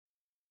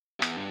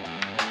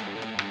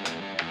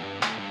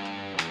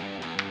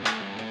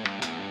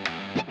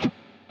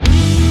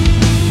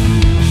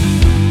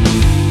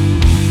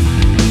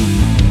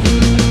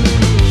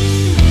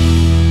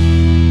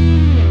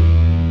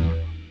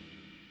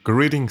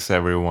Greetings,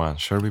 everyone.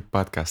 Sherby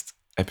Podcast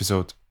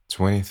episode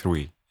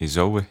 23 is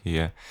over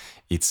here.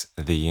 It's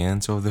the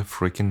end of the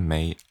freaking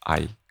May.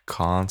 I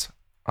can't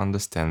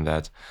understand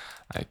that.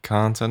 I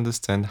can't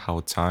understand how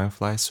time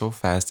flies so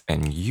fast,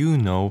 and you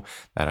know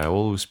that I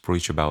always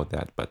preach about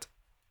that, but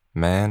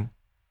man,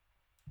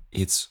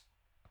 it's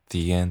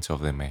the end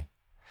of the May.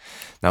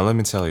 Now, let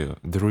me tell you,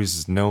 there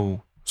is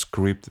no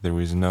script, there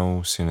is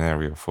no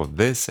scenario for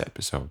this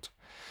episode.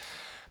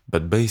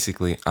 But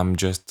basically, I'm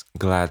just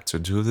glad to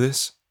do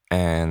this,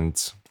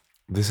 and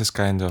this is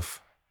kind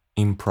of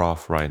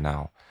improv right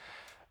now.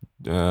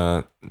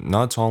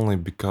 Not only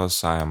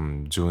because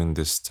I'm doing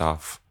this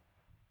stuff,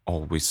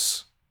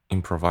 always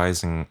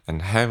improvising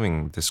and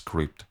having the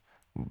script.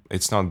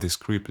 It's not the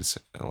script. It's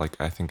like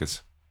I think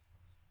it's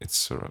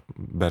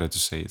better to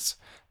say it's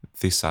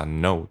these are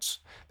notes.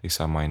 These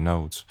are my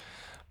notes.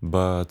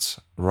 But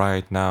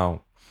right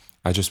now,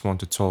 I just want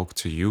to talk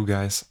to you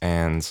guys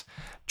and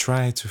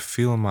try to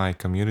feel my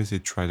community,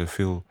 try to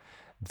feel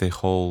the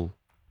whole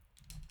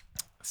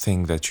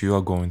thing that you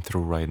are going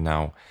through right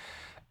now.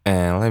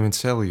 And let me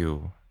tell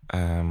you,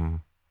 the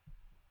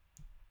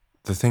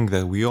thing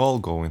that we all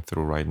going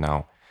through right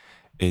now,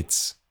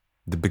 it's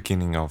the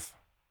beginning of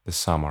the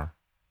summer.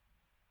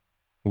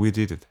 We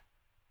did it.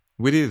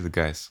 We did it,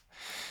 guys.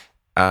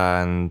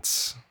 And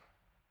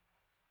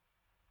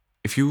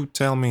if you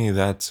tell me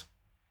that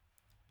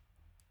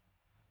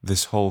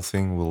this whole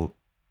thing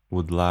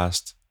would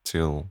last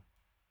till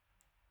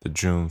the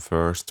June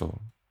 1st, or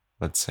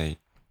let's say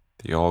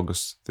the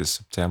August, this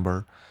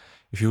September,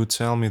 if you would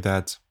tell me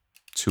that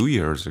 2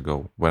 years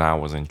ago when I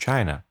was in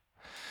China,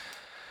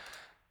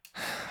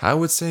 I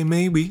would say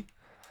maybe,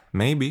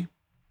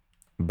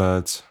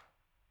 but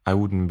I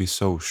wouldn't be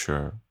so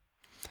sure.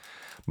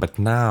 But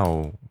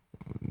now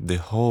the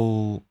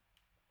whole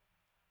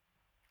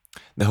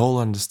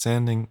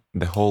understanding,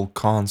 the whole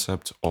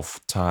concept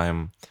of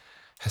time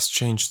has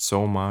changed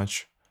so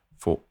much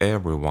for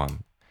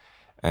everyone.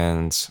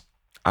 And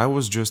I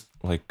was just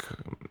like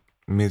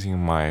meeting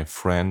my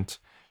friend.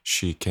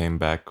 She came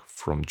back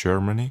from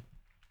Germany.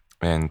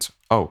 And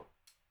oh,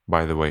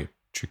 by the way,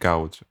 check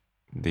out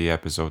the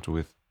episode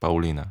with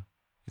Paulina.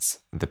 It's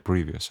the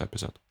previous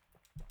episode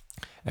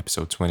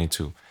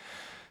 22.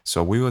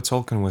 So we were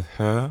talking with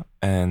her,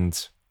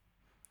 and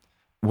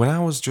when I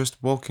was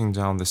just walking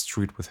down the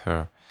street with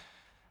her,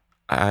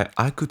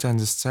 I could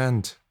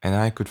understand and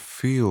I could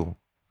feel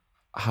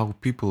how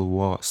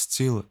people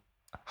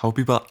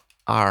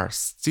are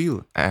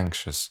still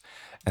anxious,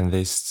 and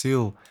they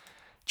still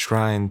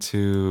trying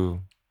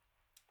to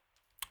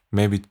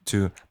maybe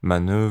to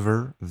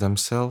maneuver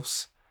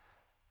themselves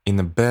in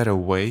a better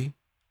way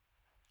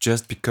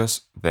just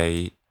because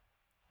they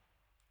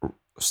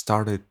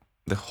started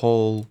the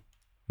whole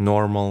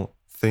normal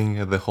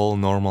thing, the whole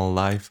normal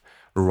life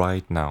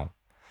right now.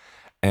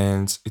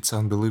 And it's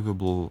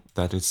unbelievable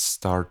that it's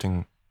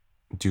starting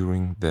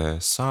during the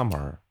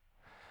summer,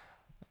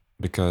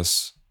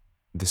 because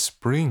the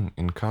spring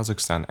in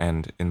Kazakhstan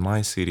and in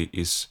my city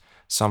is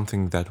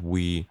something that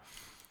we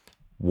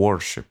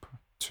worship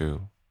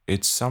to.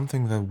 It's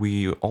something that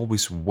we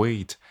always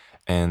wait,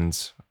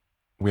 and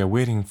we are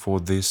waiting for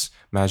this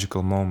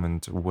magical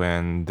moment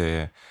when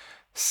the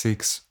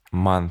 6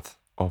 month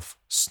of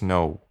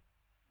snow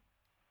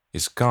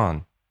is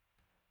gone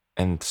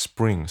and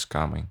spring's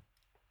coming.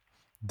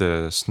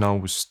 The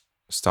snow is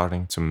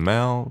starting to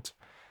melt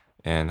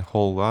and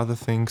whole other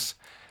things,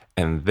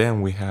 and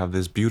then we have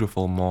this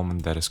beautiful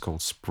moment that is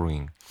called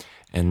spring.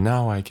 And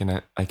now I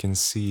can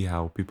see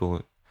how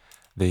people,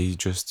 they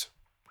just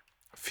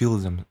feel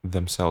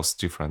themselves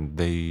different.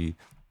 They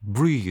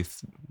breathe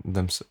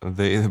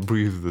they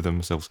breathe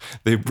themselves.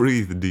 They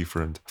breathe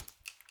different.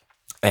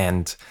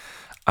 And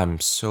I'm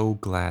so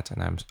glad,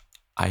 and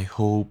I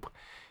hope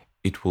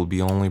it will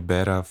be only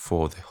better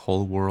for the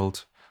whole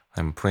world.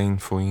 I'm praying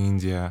for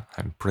India,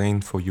 I'm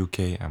praying for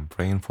UK, I'm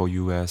praying for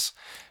US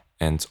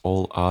and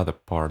all other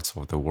parts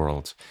of the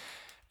world.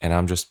 And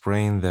I'm just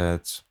praying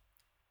that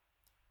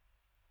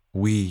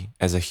we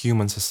as a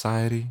human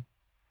society,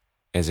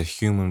 as a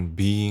human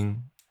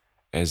being,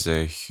 as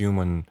a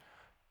human,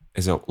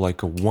 as a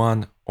like a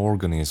one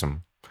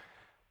organism,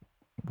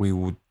 we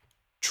would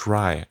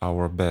try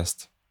our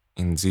best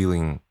in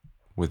dealing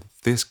with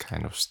this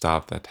kind of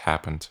stuff that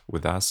happened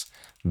with us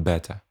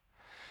better.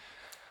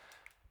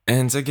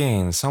 And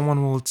again,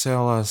 someone will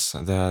tell us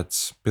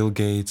that Bill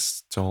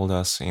Gates told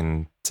us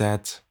in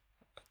TED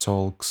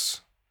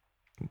Talks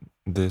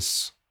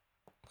this,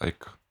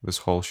 like this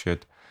whole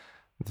shit,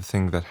 the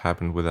thing that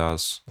happened with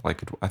us,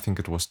 I think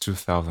it was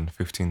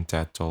 2015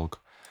 TED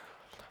Talk.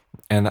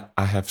 And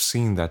I have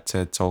seen that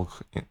TED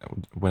Talk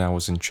when I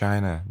was in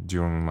China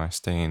during my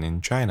stay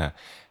in China,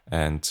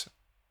 and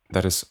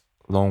that is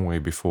long way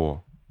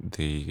before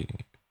the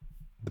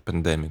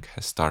pandemic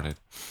has started.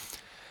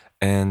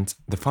 And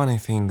the funny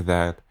thing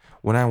that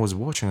when I was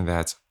watching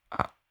that,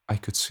 I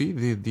could see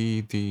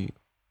the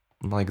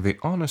like the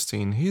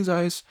honesty in his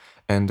eyes,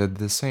 and at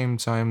the same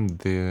time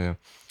the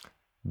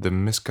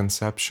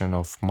misconception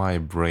of my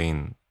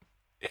brain.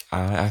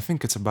 I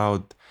think it's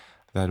about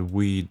that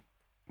we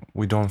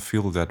don't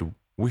feel that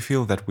we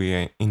feel that we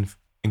are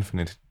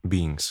infinite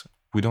beings.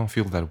 We don't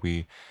feel that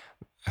we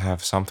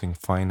have something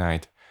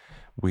finite.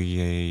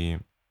 We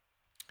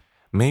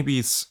maybe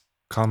it's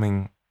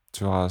coming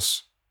to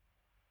us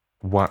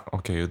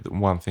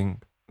one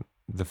thing,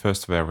 the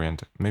first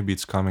variant, maybe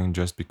it's coming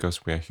just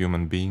because we are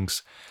human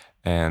beings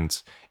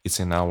and it's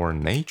in our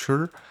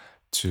nature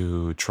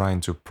to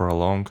trying to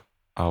prolong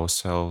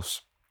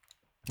ourselves,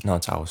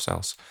 not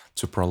ourselves,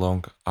 to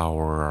prolong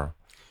our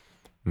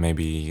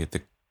maybe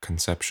the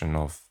conception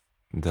of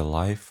the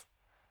life,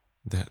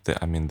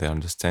 I mean the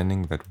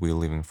understanding that we're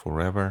living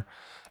forever.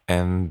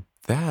 And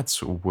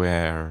that's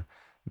where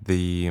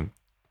the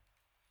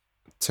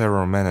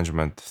terror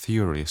management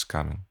theory is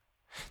coming.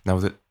 Now,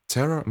 the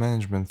terror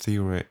management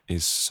theory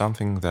is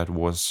something that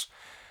was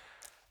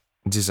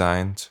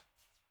designed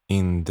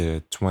in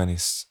the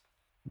 20th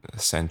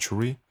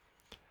century.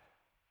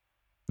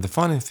 The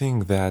funny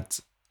thing that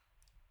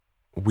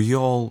we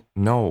all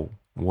know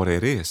what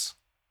it is,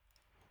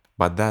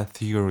 but that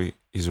theory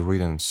is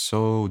written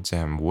so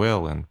damn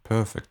well and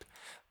perfect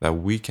that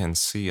we can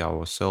see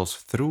ourselves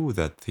through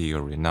that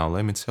theory. Now,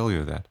 let me tell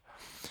you that.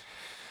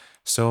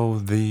 So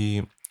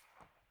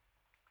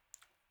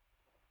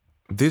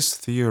this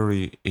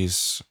theory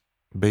is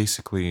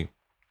basically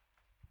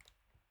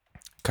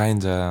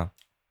kind of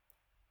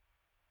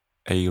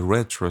a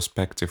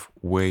retrospective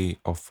way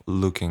of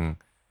looking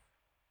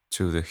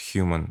to the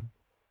human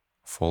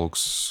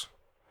folks,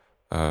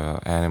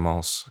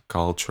 animals,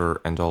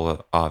 culture, and all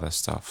the other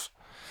stuff.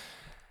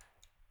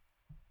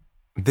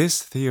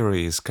 This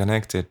theory is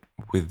connected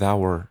with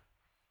our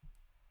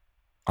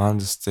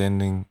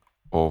understanding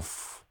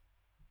of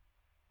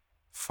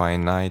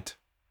finite,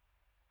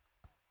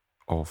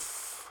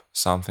 of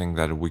something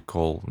that we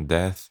call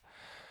death,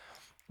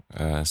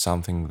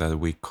 something that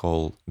we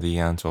call the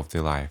end of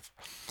the life.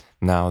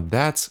 Now,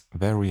 that's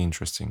very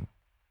interesting.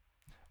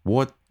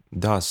 What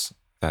does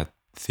that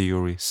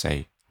theory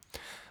say?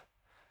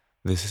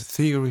 This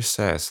theory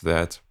says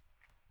that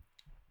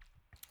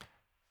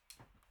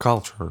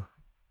culture,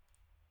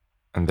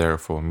 and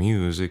therefore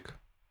music,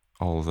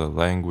 all the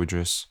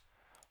languages,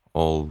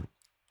 all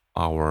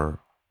our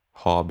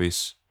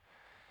hobbies,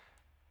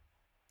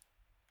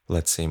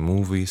 let's say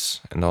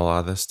movies, and all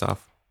other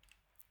stuff,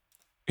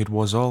 it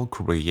was all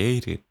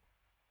created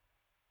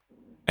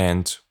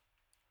and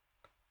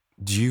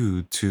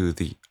due to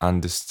the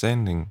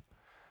understanding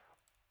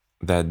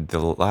that the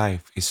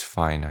life is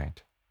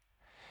finite.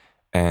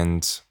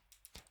 And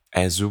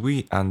as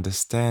we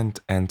understand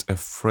and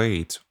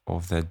afraid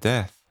of the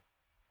death,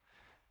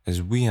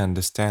 as we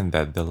understand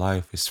that the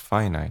life is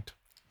finite,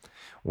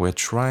 we're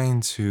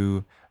trying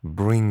to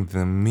bring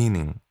the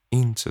meaning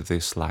into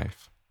this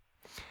life.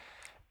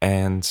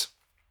 And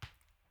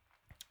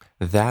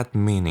that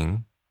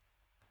meaning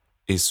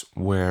is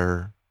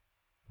where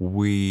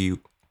we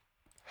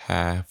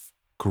have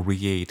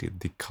created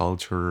the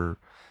culture,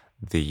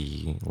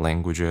 the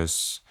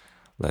languages,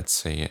 let's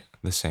say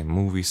the same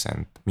movies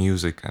and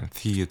music and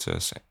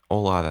theaters and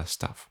all other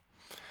stuff.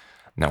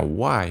 Now,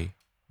 why?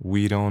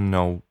 We don't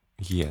know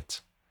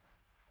yet.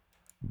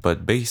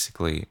 But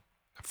basically,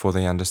 for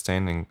the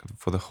understanding,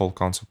 for the whole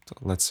concept,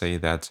 let's say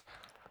that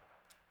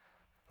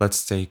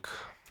let's take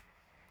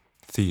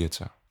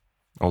theater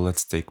or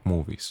let's take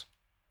movies.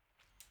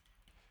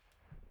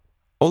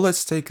 Or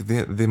let's take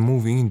the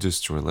movie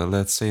industry.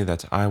 Let's say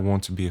that I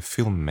want to be a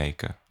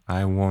filmmaker.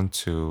 I want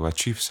to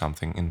achieve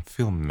something in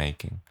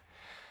filmmaking.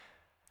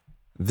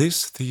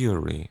 This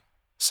theory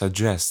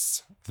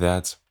suggests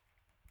that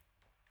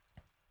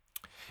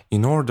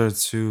in order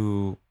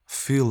to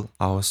feel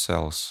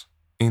ourselves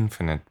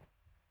infinite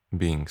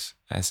beings,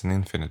 as an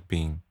infinite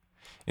being,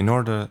 in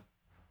order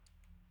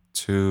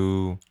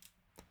to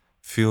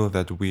feel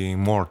that we're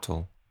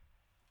immortal,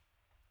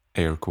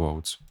 air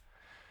quotes,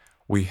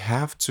 we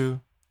have to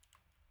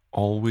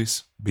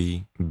always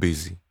be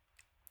busy.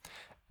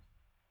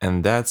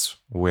 And that's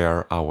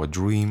where our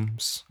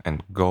dreams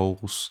and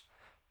goals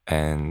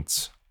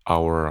and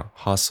our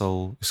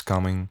hustle is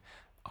coming,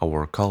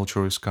 our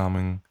culture is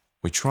coming.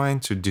 We're trying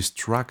to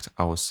distract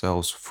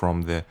ourselves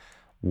from the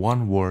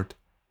one word,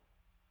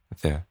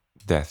 the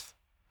death.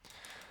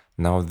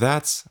 Now,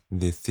 that's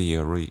the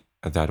theory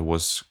that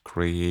was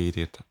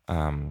created.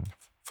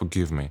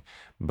 Forgive me,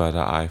 but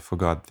I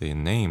forgot the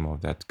name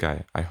of that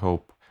guy. I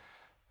hope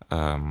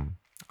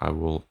I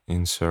will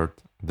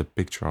insert the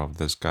picture of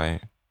this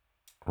guy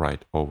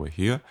right over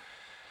here.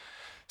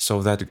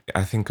 So that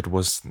I think it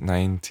was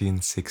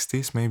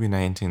 1960s, maybe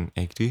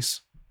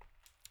 1980s.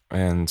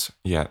 And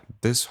yeah,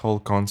 this whole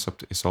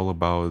concept is all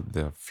about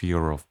the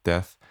fear of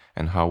death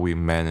and how we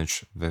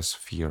manage this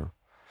fear.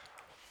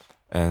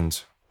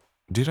 And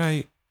did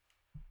I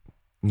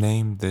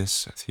name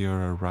this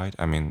theory right?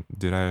 I mean,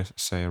 did I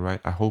say it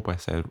right? I hope I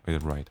said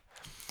it right.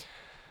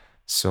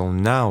 So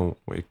now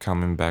we're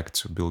coming back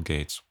to Bill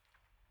Gates.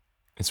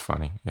 It's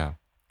funny, yeah.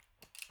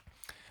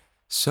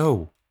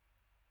 So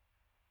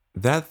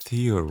that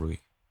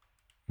theory,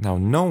 now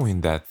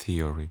knowing that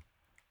theory,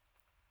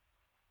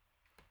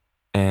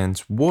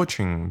 And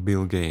watching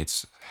Bill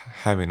Gates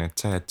having a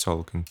TED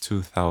talk in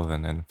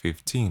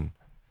 2015,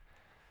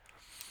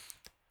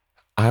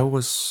 I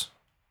was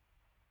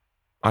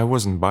I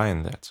wasn't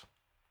buying that.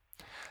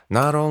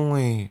 Not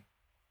only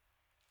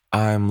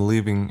I'm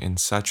living in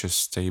such a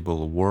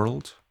stable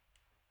world,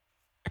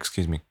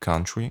 excuse me,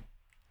 country,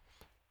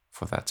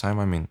 for that time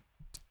I mean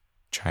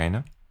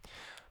China,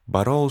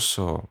 but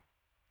also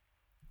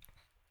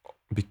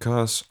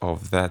because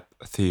of that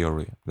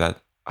theory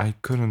that I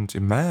couldn't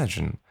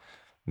imagine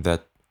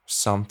that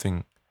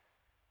something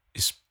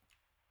is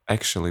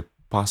actually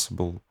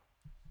possible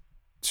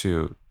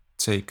to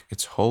take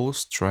its whole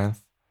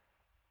strength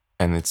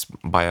and its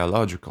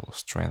biological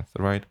strength,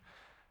 right?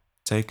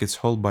 Take its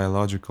whole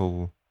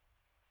biological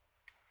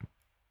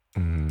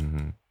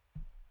mm,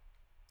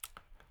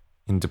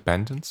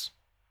 independence.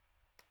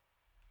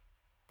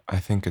 I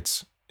think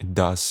it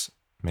does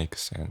make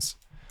sense.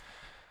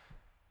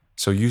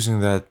 So using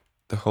that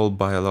the whole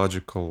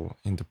biological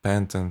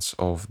independence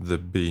of the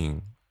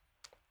being,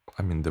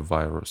 I mean the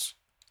virus,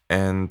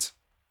 and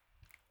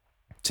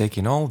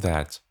taking all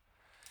that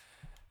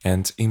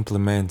and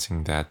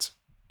implementing that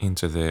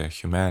into the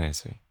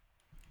humanity.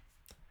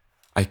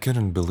 I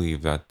couldn't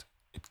believe that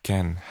it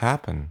can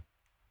happen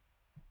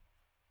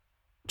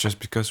just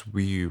because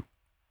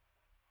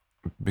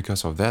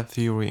of that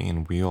theory,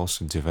 and we are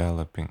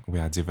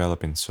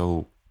developing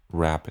so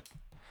rapid.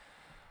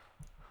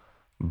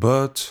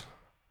 But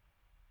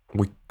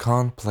we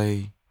can't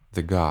play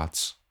the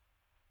gods,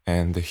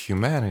 and the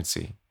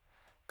humanity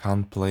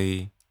can't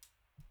play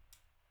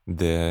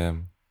the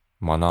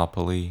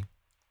Monopoly,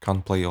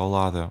 can't play all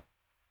other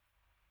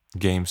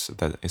games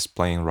that is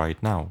playing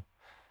right now.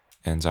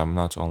 And I'm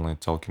not only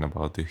talking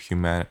about the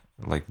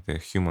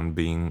human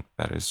being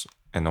that is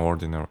an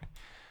ordinary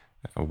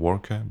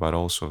worker, but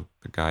also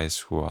the guys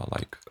who are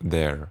like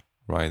there,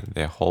 right?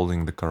 They're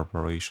holding the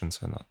corporations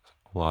and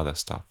all other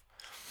stuff.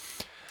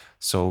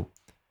 So,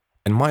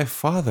 and my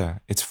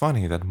father, it's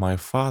funny that my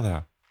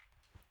father,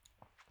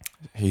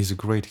 he's a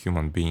great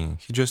human being.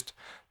 He just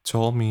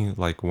told me,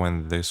 like,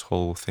 when this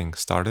whole thing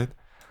started,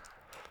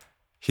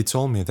 he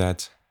told me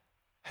that,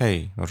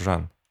 hey,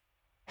 Nurjan,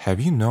 have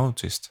you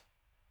noticed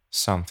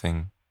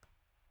something?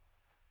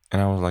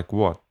 And I was like,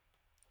 what?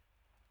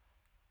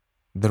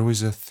 There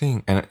is a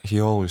thing, and he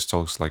always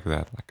talks like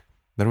that, like,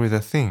 there is a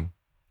thing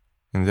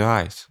in the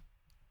eyes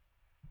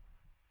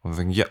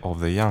of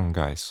the young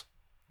guys.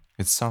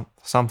 It's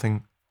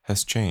something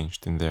has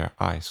changed in their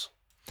eyes.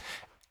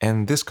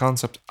 And this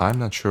concept, I'm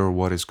not sure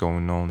what is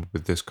going on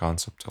with this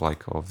concept,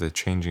 like of the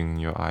changing in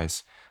your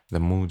eyes, the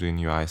mood in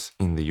your eyes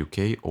in the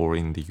UK or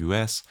in the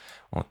US,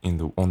 or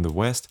on the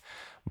West,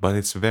 but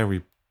it's a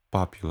very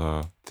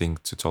popular thing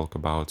to talk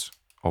about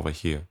over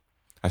here.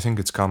 I think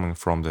it's coming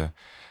from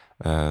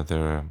uh,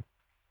 the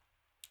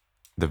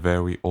the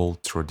very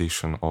old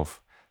tradition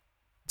of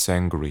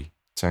Tengri.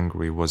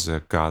 Tengri was a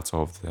god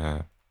of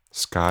the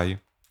sky,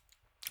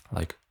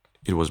 like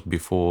it was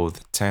before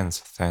the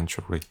 10th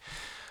century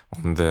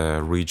on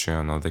the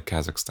region of the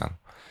Kazakhstan.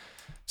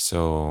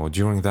 So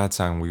during that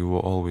time, we were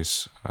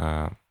always,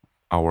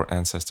 our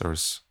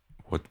ancestors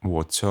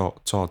were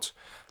taught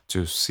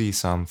to see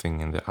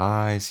something in the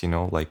eyes,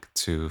 like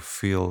to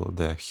feel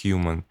the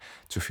human,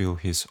 to feel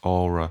his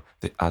aura,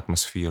 the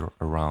atmosphere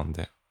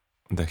around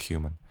the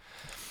human.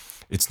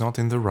 It's not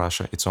in the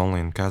Russia, it's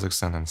only in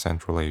Kazakhstan and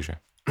Central Asia.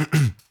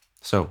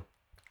 So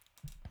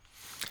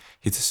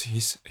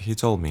he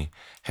told me,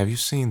 have you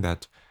seen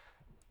that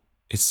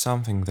it's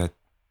something that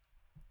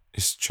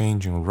is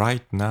changing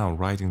right now,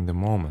 right in the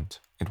moment?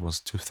 It was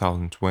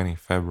 2020,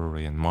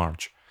 February and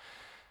March,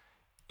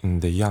 in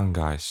the young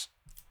guys.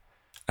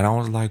 And I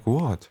was like,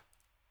 what?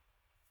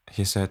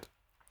 He said,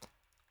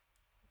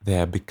 they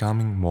are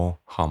becoming more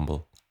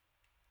humble.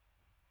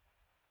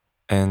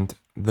 And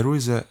there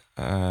is a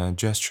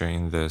gesture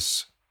in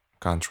this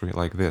country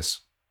like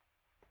this.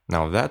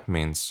 Now that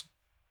means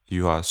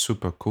you are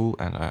super cool,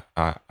 and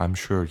I'm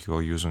sure you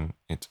are using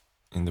it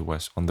in the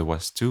West, on the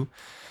West too.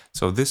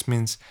 So this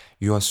means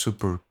you are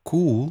super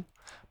cool,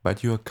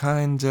 but you are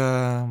kind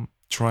of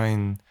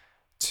trying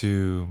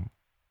to,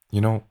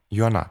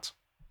 you are not.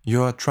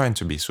 You are trying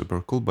to be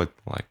super cool, but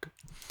like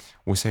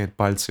we say it,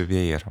 пальцы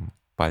веером,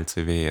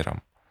 пальцы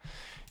веером.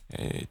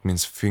 It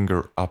means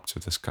finger up to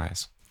the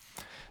skies.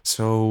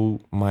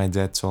 So my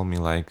dad told me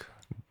like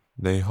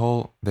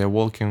they're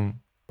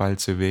walking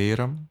пальцы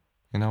веером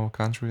in our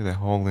country. They're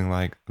holding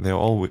like they're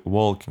all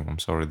walking. I'm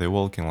sorry, they're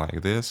walking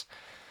like this.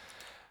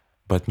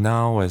 But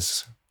now,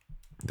 as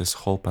this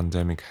whole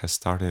pandemic has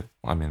started,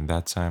 I mean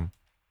that time,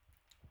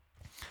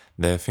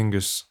 their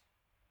fingers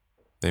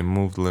they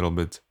moved a little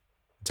bit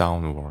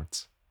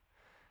downwards.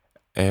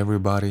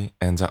 Everybody,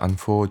 and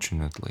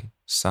unfortunately,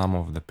 some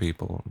of the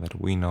people that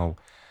we know,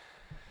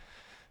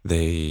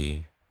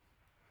 they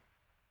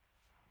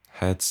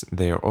had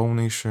their own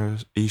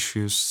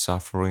issues,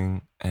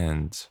 suffering,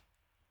 and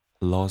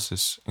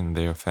losses in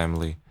their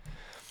family.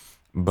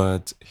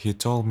 But he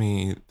told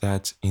me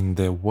that in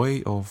the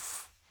way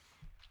of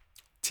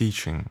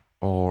teaching,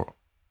 or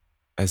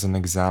as an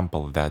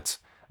example, that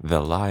the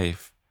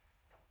life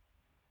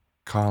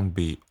can't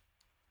be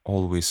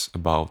always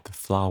about the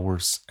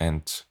flowers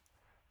and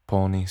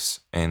ponies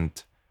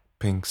and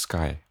pink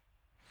sky.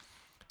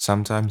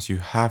 Sometimes you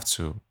have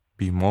to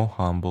be more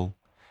humble,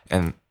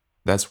 and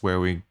that's where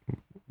we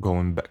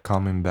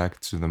coming back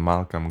to the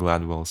Malcolm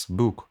Gladwell's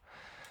book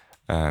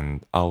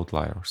and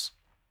Outliers.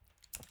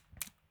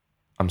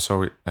 I'm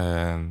sorry,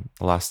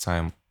 last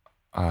time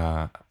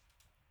uh,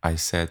 I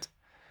said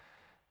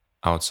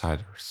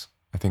outsiders.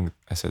 I think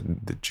I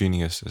said the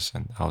geniuses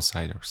and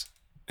outsiders.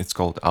 It's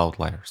called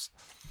Outliers.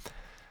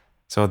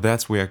 So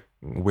that's where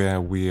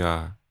we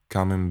are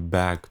coming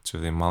back to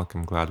the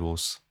Malcolm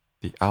Gladwell's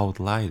the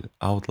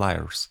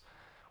outliers,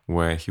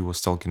 where he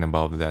was talking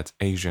about that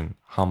Asian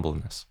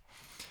humbleness.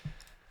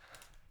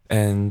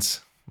 And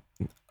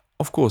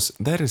of course,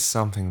 that is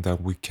something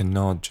that we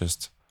cannot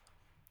just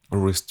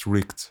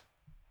restrict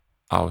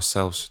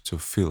ourselves to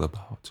feel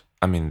about.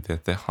 I mean,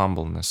 the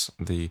humbleness,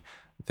 the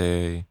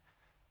the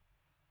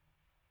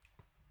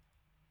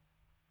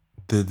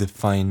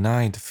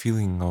finite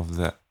feeling of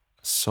the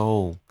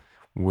soul,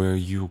 where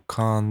you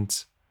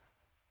can't.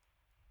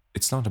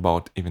 It's not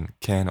about even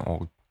can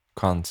or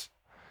can't.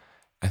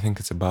 I think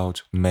it's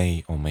about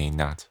may or may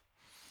not.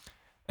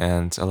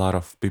 And a lot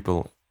of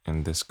people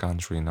in this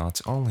country,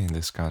 not only in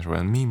this country,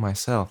 and me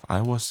myself,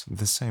 I was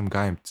the same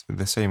guy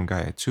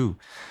too.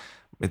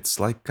 It's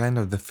like kind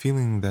of the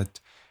feeling that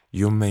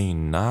you may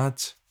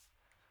not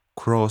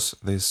cross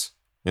this,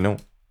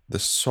 the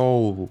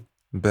soul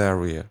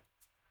barrier.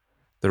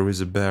 There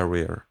is a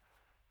barrier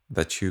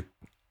that you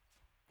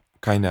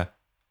kind of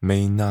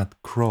may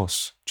not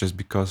cross just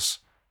because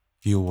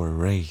you were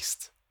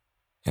raised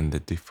in the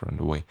different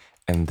way.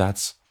 And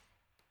that's,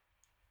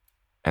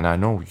 and I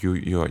know you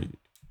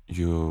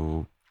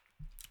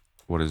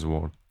what is the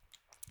word,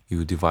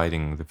 you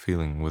dividing the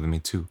feeling with me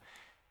too.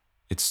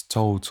 It's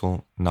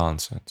total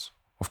nonsense,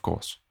 of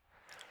course.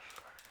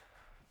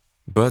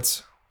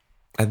 But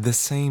at the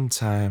same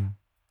time,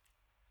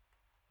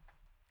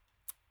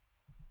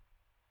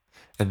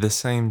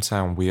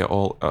 we are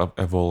all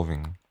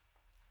evolving.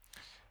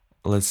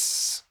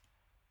 Let's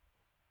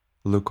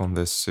look on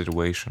this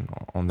situation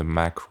on the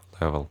macro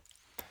level.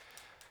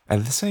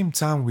 At the same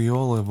time, we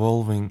all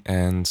evolving,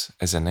 and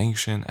as a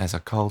nation, as a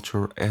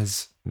culture,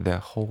 as the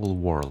whole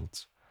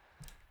world.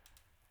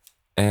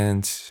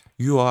 And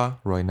you are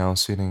right now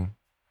sitting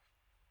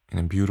in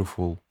a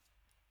beautiful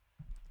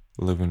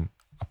living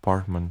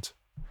apartment.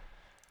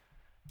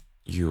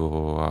 You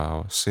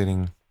are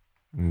sitting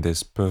in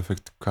this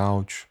perfect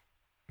couch.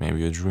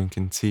 Maybe you're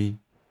drinking tea,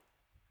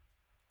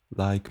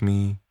 like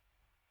me.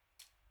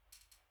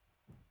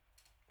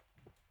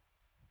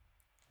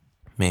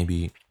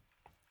 Maybe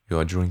you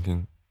are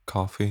drinking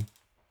coffee.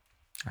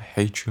 I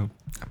hate you.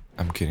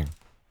 I'm kidding.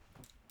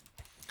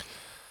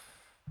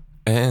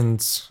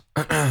 And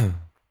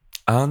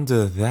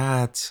under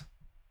that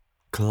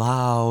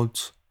cloud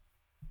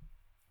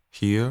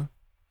here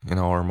in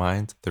our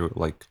mind, there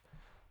like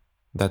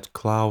that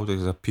cloud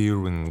is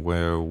appearing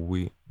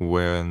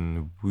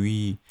when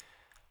we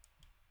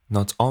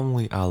not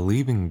only are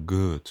living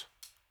good,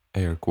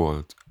 air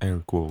quotes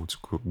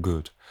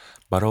good,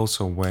 but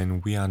also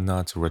when we are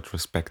not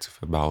retrospective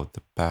about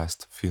the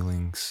past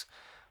feelings,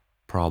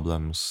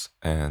 problems,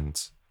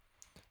 and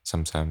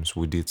sometimes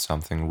we did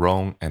something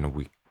wrong and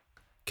we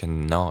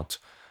cannot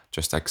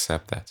just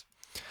accept that.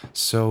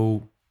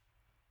 So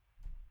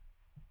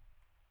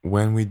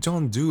when we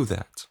don't do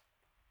that,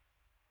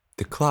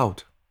 the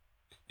cloud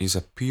is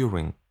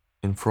appearing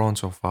in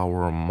front of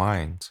our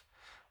mind.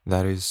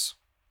 That is,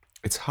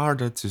 it's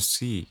harder to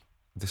see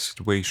the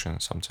situation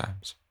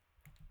sometimes.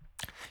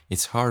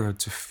 It's harder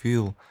to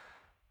feel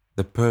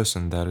the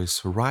person that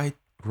is right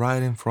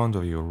in front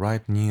of you,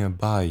 right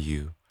nearby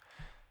you.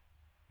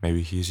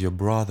 Maybe he's your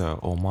brother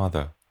or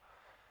mother.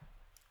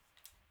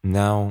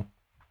 Now,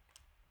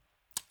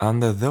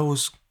 under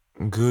those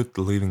good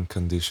living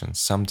conditions,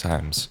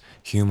 sometimes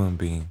human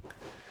being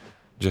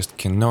just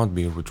cannot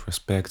be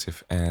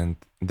retrospective, and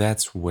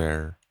that's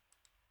where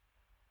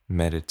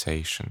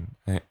meditation,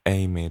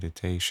 a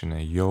meditation,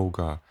 a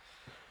yoga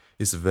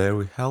is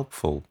very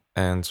helpful,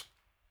 and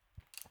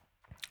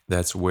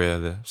that's where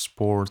the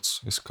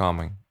sports is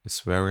coming.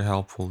 It's very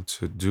helpful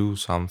to do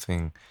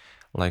something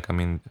like,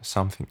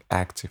 something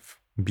active.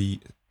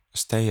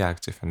 Stay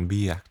active and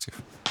be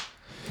active.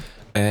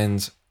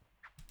 And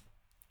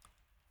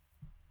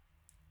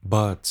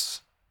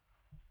but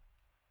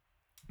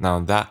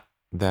now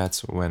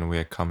that's when we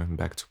are coming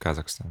back to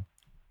Kazakhstan.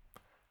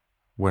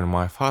 When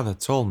my father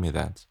told me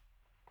that,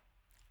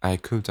 I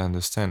could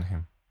understand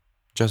him,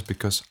 just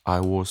because I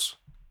was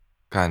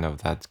kind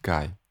of that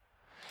guy.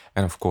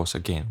 And of course,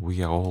 again,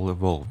 we are all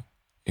evolving.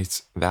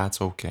 That's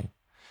okay.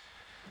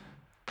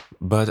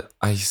 But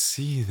I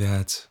see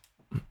that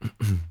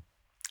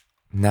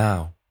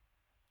now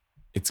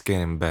it's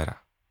getting better.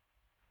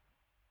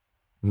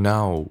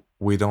 Now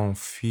we don't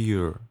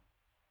fear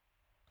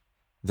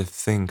the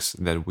things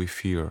that we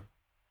fear,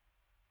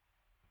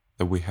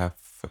 that we have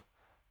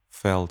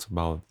felt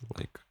about,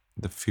 like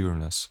the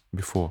fearness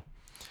before.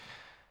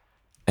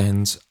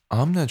 And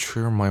I'm not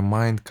sure, my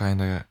mind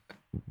kind of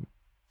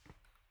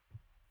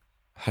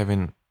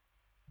having,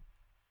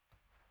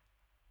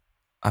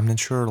 I'm not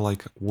sure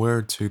like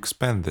where to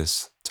expand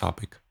this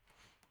topic,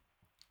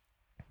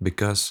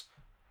 because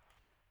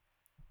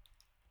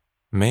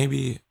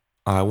maybe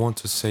I want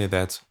to say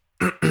that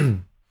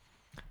the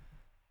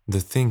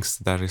things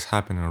that is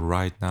happening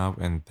right now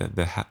and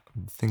the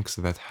things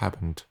that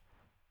happened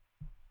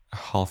a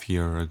half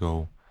year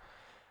ago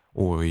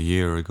or a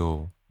year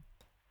ago,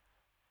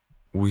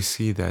 we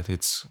see that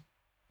it's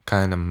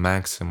kind of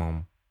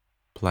maximum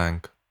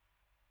plank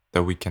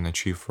that we can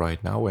achieve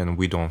right now, and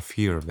we don't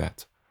fear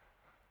that.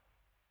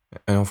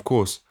 And of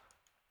course,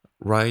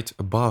 right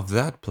above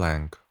that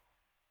plank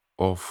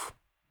of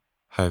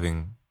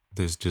having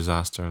this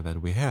disaster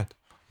that we had,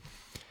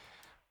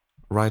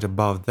 right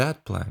above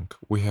that plank,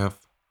 we have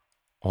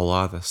all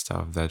other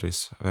stuff that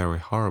is very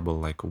horrible,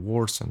 like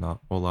wars and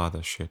all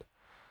other shit.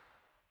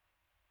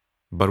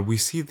 But we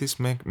see this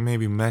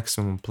maybe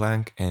maximum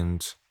plank,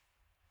 and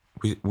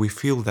we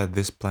feel that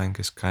this plank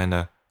is kind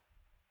of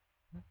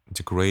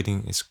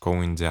degrading, is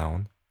going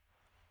down,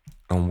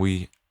 and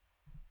we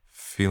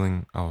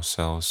feeling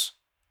ourselves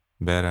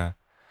better.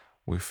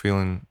 We're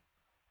feeling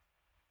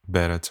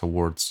better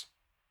towards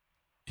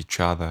each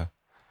other.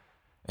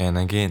 And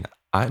again,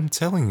 I'm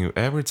telling you,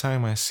 every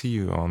time I see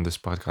you on this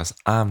podcast,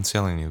 I'm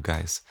telling you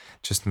guys,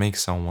 just make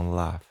someone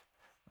laugh,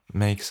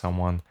 make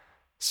someone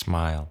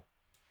smile.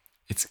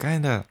 It's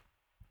kind of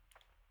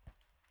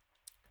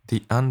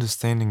the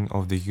understanding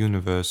of the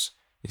universe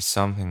is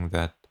something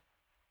that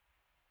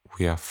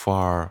we are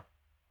far,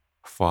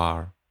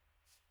 far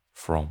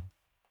from.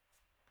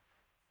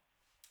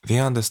 The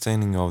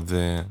understanding of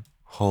the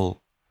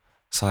whole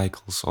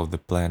cycles of the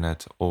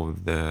planet,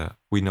 of the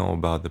we know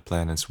about the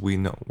planets, we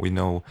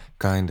know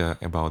kinda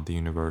about the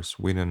universe.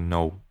 We don't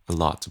know a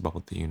lot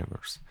about the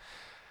universe.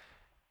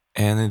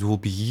 And it will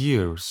be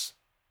years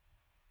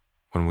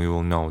when we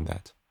will know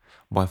that.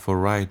 But for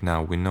right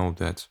now, we know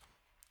that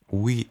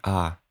we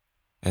are,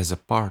 as a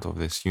part of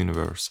this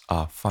universe,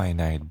 are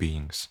finite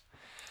beings.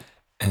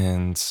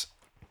 And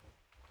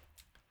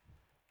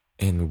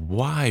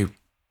why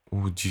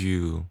would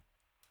you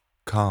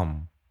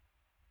come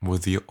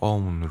with your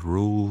own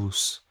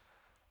rules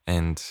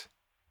and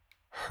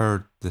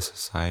hurt the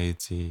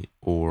society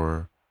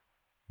or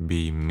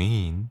be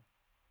mean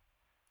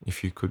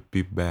if you could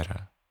be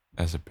better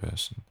as a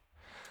person?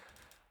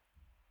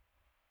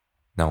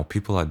 Now,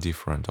 people are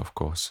different, of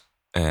course,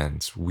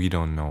 and we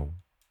don't know.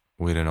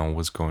 We don't know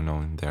what's going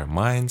on in their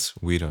minds.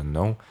 We don't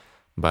know.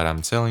 But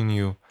I'm telling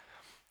you,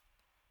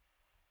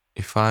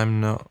 if I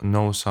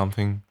know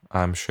something,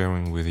 I'm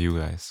sharing with you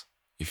guys.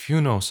 If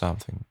you know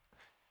something,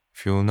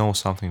 if you know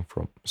something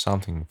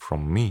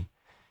from me,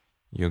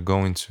 you're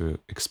going to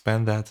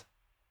expand that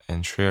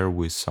and share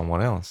with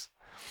someone else.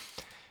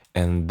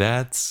 And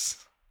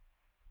that's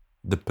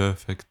the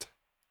perfect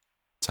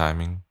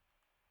timing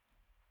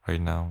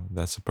right now.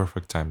 That's a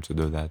perfect time to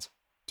do that,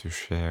 to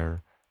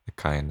share the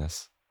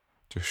kindness,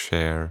 to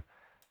share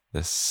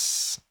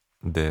this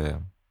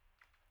the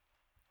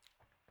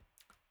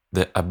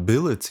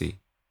ability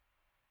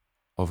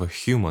of a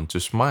human to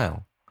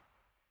smile.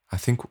 I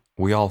think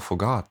we all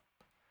forgot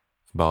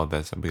about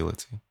that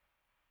ability.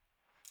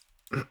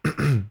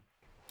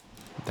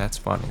 That's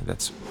funny.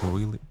 That's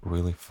really,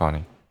 really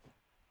funny.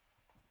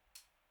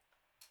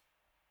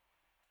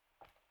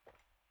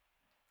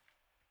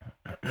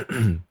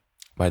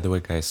 By the way,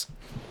 guys,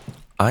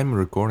 I'm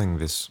recording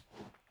this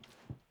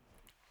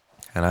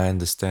and I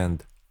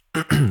understand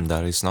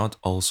that it's not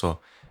also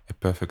a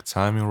perfect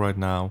timing right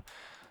now.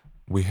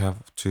 We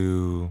have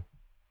to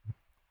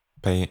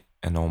pay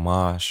an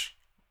homage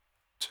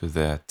to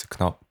the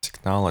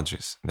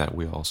technologies that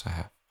we also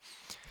have.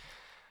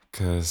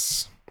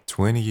 Because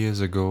 20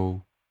 years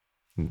ago,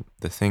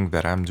 the thing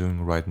that I'm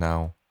doing right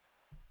now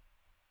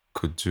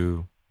could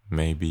do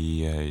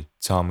maybe a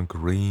Tom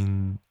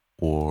Green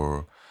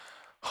or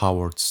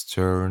Howard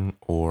Stern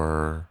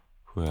or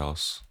who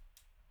else?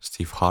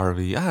 Steve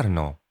Harvey, I don't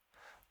know.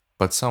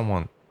 But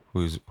someone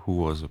who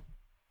was a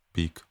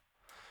big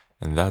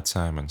in that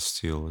time and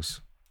still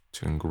is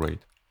doing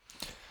great.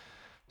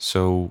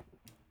 So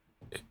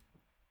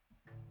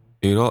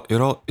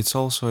it's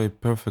also a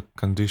perfect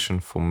condition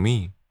for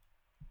me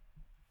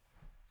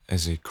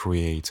as a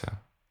creator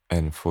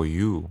and for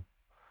you,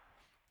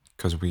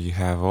 because we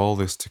have all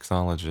these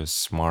technologies,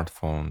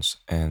 smartphones,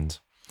 and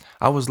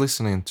I was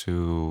listening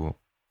to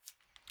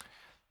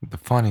the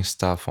funny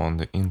stuff on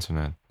the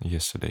internet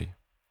yesterday.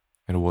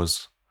 It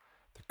was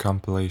the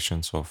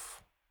compilations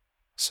of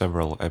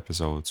several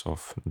episodes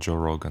of Joe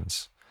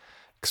Rogan's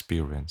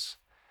Experience.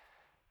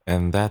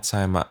 And that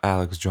time,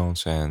 Alex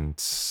Jones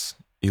and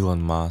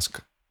Elon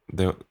Musk,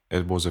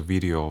 it was a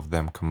video of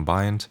them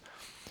combined.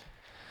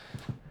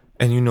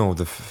 And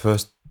the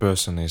first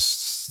person is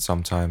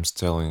sometimes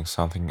telling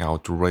something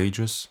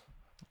outrageous,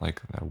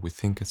 like we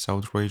think it's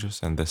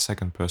outrageous, and the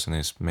second person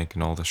is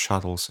making all the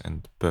shuttles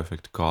and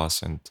perfect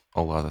cars and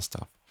all other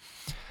stuff.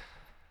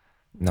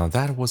 Now,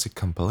 that was a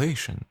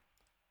compilation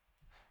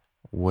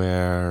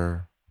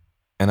where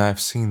And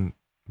I've seen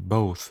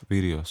both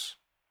videos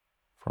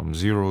from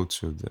 0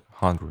 to the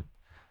 100.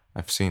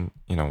 I've seen,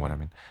 you know what I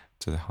mean,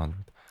 to the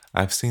 100.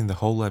 I've seen the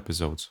whole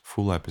episodes,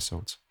 full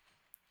episodes.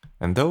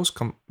 And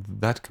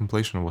that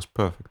completion was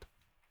perfect.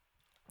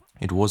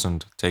 It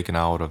wasn't taken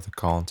out of the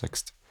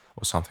context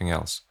or something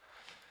else.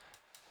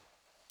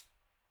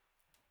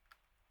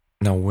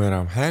 Now, where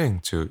I'm heading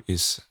to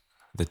is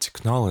the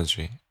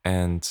technology,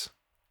 and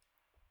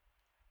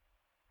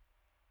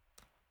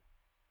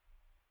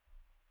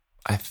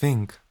I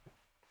think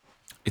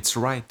it's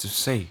right to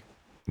say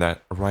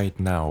that right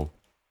now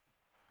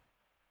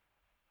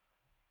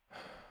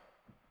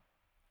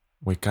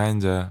we're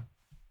kinda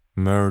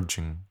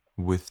merging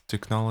with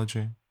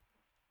technology.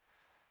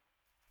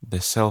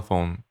 The cell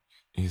phone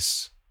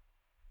is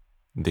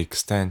the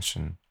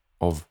extension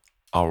of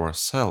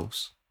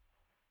ourselves.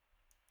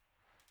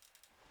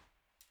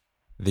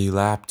 The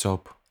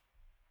laptop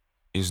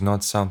is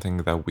not something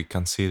that we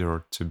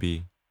consider to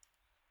be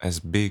as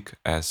big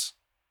as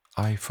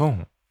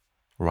iPhone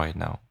right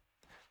now.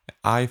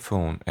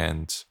 iPhone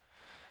and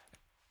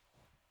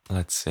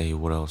let's say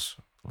what else?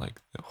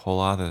 Like the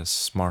whole other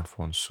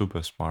smartphones,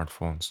 super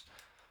smartphones,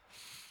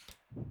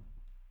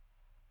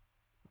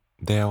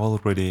 they are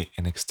already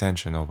an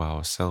extension of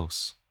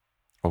ourselves,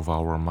 of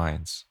our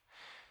minds.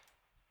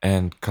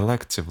 And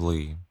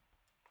collectively,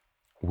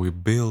 we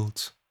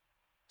build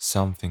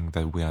something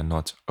that we are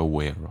not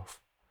aware of.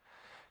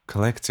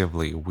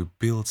 Collectively, we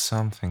build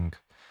something,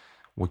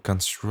 we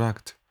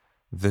construct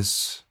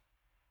this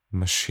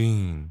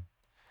machine.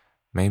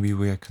 Maybe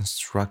we are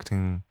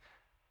constructing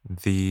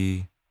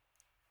the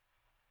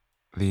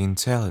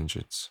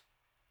intelligence.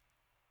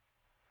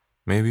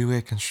 Maybe we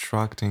are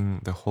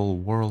constructing the whole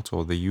world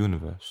or the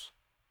universe.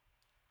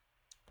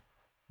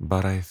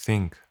 But I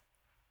think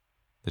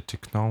the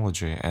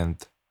technology and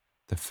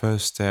the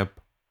first step,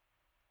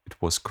 it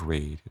was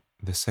created.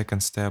 The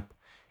second step,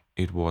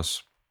 it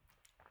was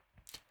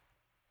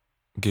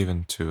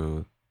given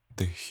to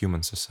the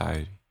human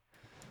society.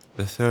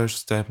 The third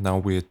step, now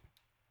we're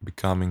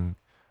becoming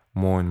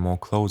more and more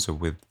closer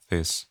with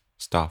this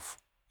stuff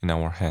in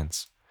our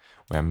hands.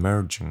 We're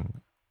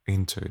merging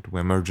into it,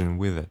 we're merging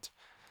with it.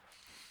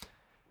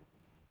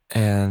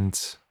 And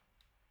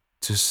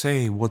to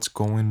say what's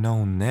going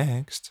on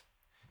next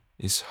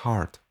is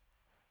hard.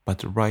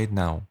 But right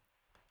now,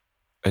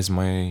 as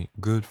my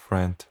good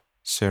friend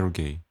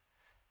Sergey,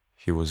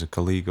 he was a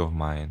colleague of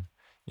mine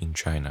in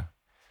China,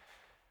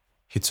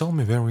 he told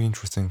me a very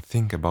interesting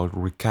thing about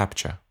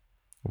reCAPTCHA.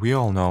 We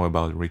all know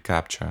about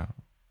reCAPTCHA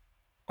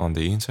on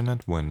the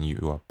internet when you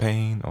are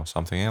paying or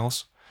something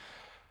else.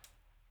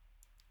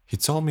 He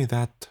told me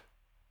that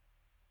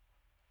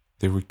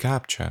the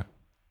reCAPTCHA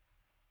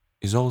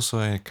is also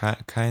a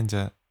kind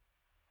of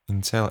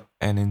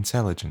an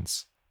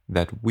intelligence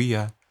that we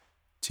are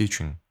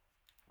teaching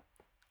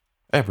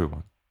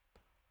everyone.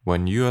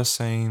 When you are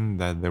saying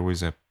that there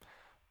is a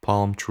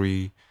palm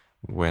tree,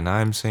 when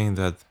I'm saying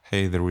that,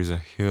 hey, there is a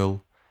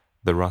hill,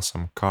 there are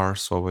some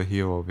cars over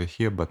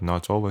here, but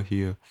not over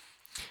here.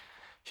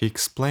 He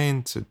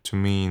explained to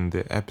me in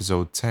the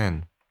episode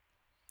 10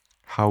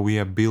 how we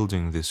are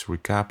building this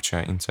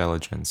reCAPTCHA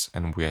intelligence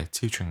and we are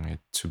teaching it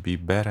to be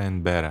better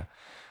and better.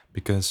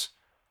 Because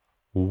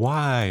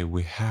why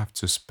we have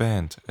to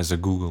spend, as a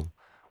Google,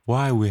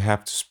 why we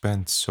have to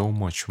spend so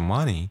much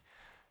money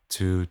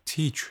to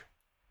teach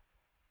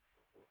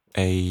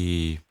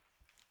a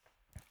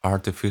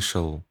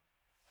artificial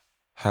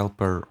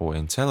helper or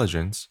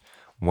intelligence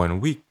when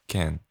we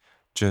can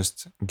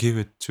just give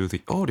it to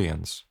the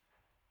audience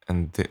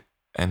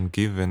and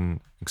give an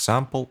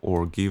example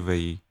or give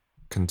a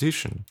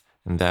condition,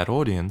 and that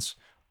audience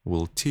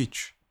will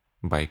teach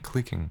by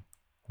clicking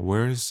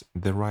where is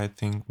the right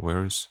thing,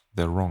 where is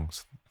the wrong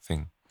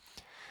thing.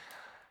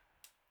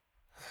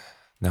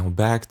 Now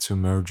back to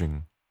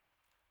merging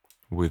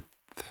with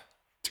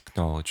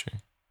technology.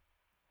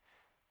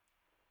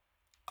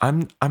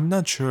 I'm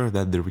not sure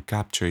that the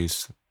reCAPTCHA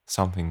is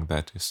something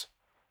that is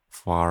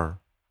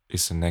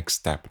the next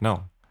step.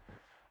 No,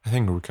 I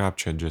think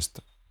reCAPTCHA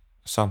just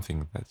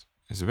something that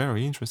is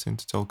very interesting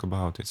to talk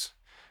about. It's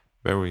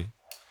very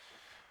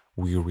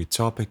weary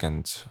topic,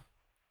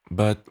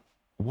 but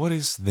what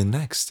is the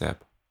next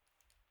step?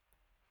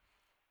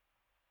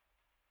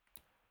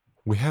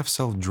 We have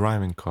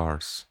self-driving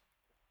cars.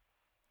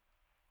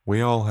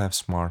 We all have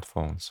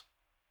smartphones.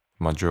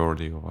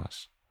 Majority of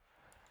us.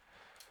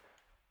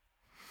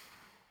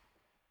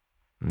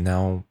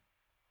 Now,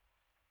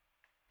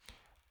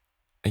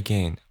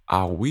 again,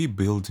 are we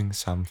building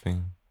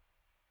something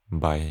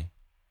by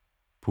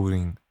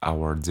putting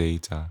our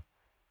data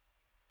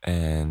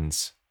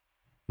and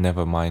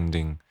never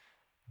minding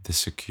the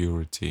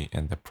security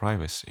and the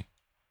privacy?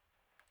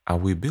 Are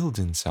we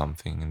building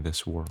something in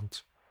this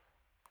world?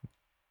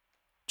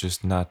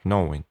 Just not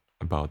knowing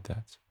about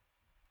that,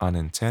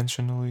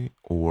 unintentionally,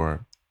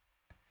 or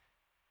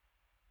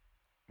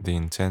the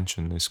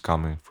intention is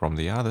coming from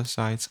the other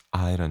sides,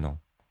 I don't know.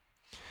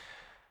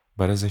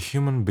 But as a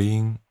human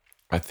being,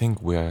 I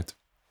think we're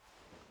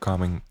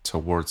coming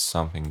towards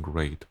something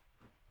great.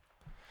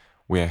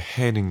 We are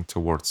heading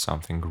towards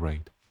something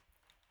great.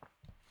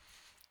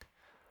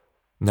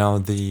 Now,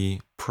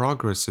 the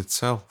progress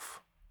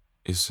itself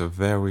is a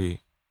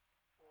very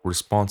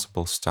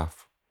responsible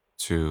stuff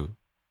to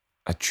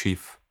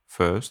achieve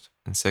first,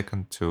 and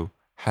second, to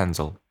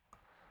handle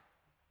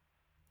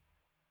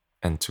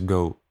and to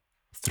go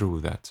through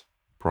that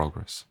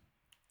progress.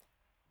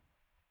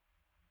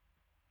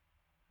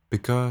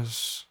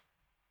 Because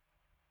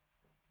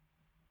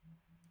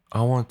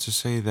I want to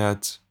say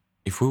that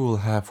if we will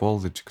have all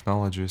the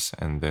technologies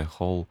and the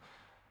whole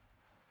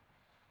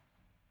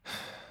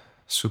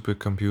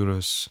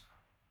supercomputers,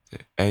 the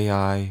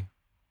AI,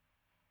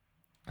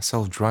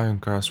 self-driving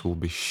cars will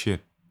be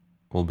shit,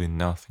 will be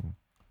nothing.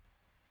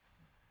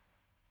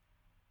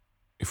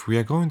 If we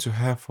are going to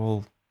have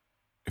all,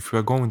 if we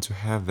are going to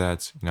have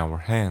that in our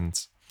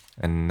hands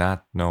and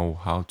not know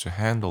how to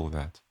handle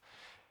that,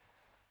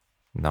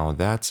 now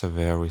that's a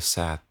very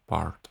sad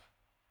part.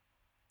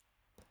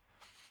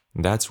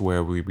 That's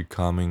where we're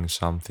becoming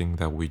something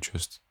that we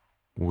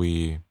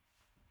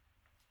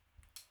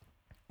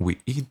we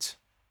eat,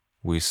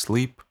 we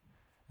sleep,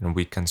 and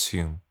we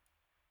consume.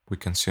 We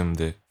consume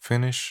the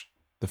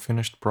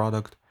finished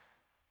product,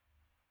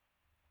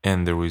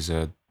 and there is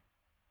a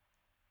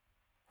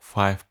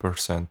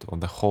 5% of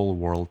the whole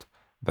world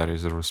that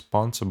is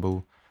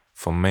responsible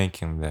for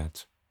making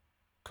that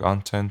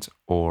content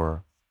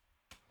or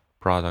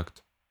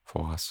product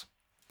for us.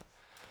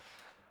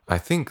 I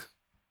think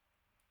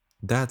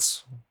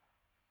that's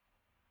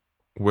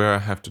where I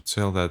have to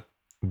tell that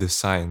the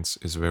science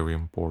is very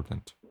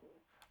important.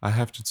 I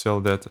have to tell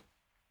that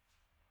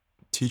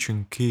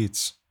teaching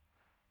kids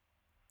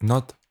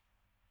not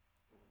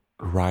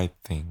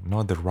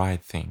not the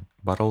right thing,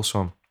 but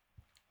also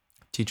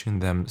teaching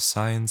them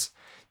science,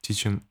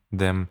 teaching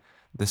them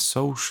the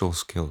social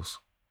skills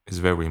is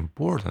very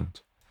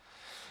important.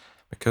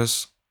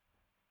 Because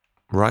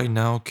right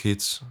now,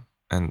 kids,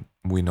 and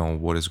we know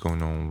what is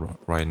going on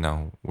right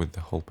now with the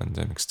whole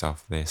pandemic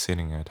stuff, they're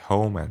sitting at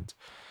home and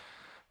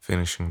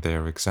finishing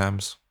their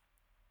exams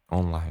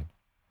online.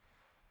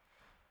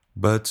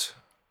 But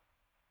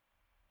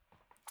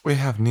we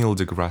have Neil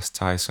deGrasse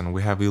Tyson,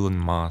 we have Elon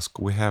Musk,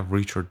 we have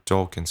Richard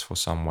Dawkins for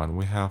someone,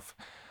 we have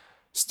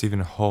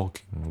Stephen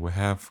Hawking, we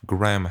have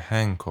Graham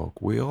Hancock.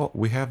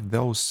 We have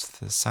those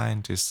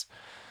scientists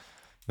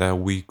that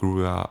we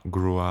grew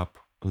up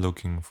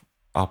looking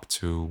up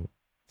to.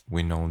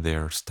 We know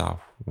their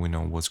stuff. We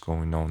know what's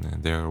going on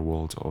in their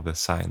world of the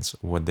science,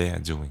 what they are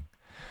doing.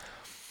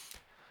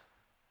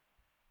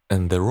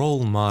 And the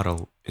role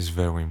model is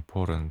very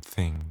important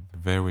thing,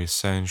 very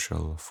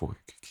essential for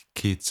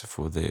kids,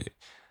 for the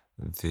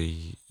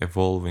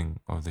evolving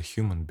of the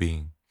human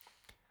being.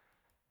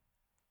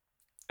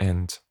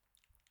 And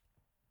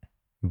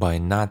by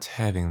not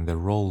having the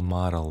role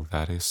model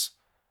that is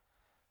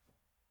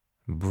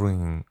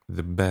bringing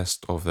the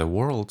best of the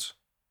world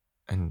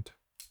and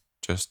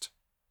just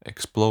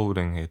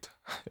exploding it,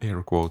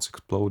 air quotes,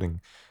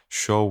 exploding,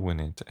 showing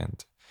it,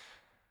 and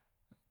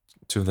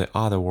to the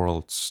other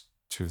worlds,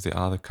 to the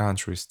other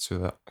countries, to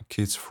the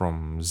kids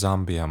from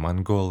Zambia,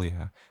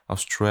 Mongolia,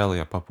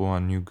 Australia, Papua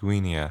New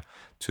Guinea,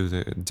 to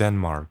the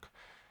Denmark.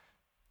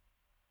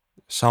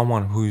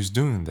 Someone who is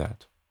doing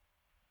that.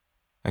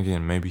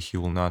 Again, maybe he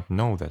will not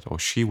know that, or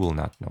she will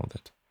not know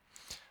that,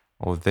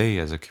 or they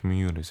as a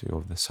community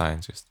of the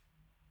scientists.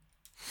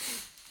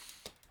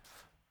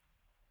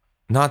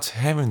 Not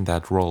having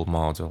that role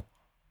model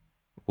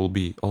will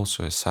be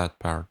also a sad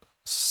part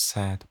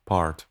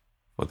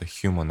for the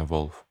human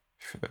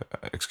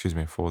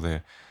for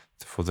the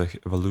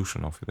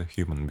evolution of the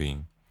human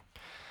being.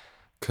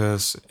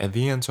 Because at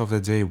the end of the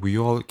day, we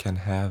all can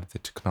have the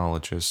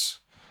technologies,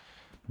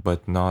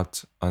 but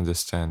not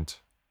understand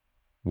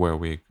where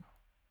we're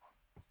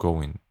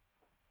going,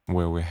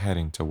 where we're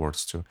heading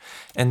towards to.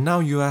 And now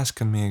you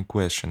asking me a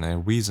question, a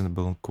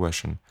reasonable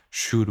question.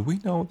 Should we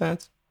know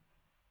that?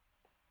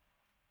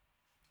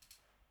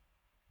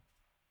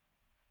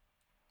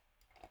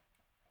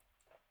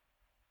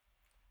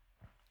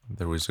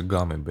 There is a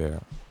gummy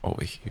bear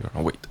over here.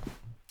 Oh, wait.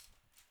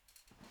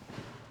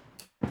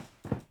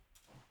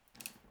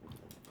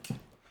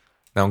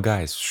 Now,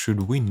 guys,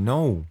 should we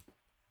know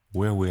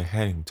where we're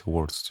heading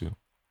towards to?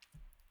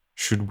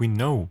 Should we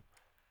know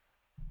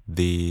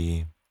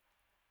the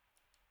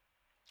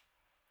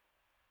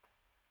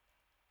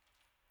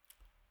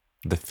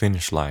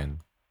finish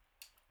line?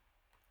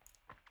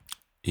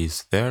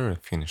 Is there a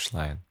finish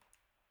line?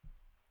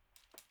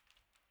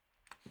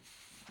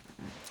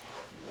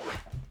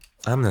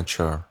 I'm not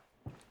sure.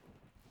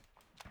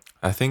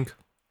 I think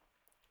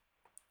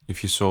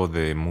if you saw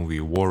the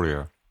movie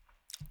Warrior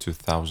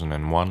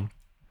 2001,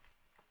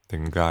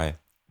 the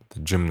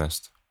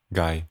gymnast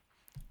guy,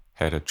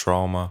 had a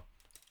trauma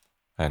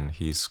and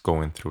he's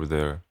going through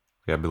the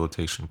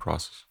rehabilitation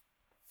process.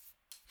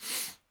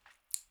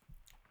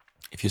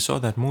 If you saw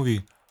that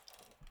movie,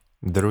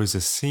 there is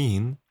a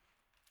scene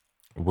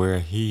where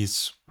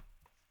he's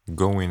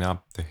going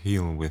up the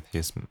hill with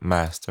his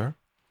master,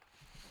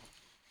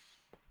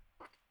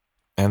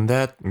 and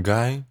that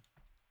guy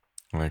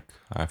Like,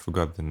 I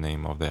forgot the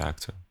name of the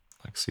actor,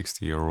 like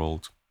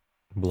 60-year-old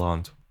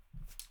blonde.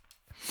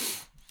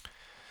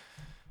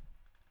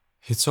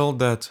 He told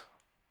that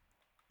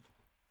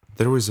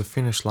there is a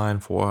finish line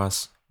for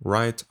us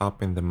right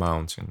up in the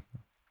mountain,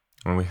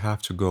 and we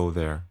have to go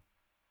there,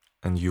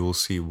 and you will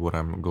see what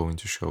I'm going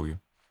to show you.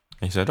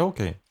 He said,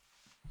 okay.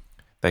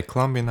 They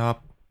climbing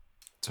up,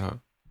 it's a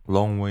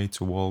long way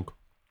to walk,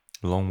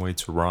 a long way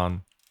to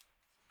run.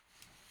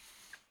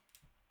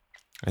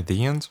 At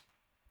the end,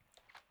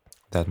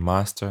 that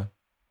master,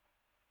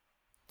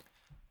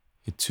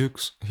 he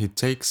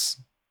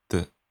takes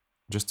the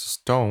just a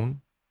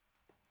stone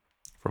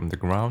from the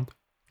ground.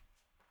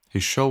 He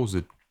shows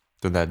it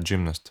to that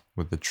gymnast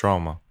with the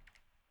trauma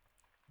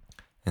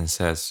and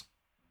says,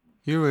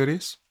 "Here it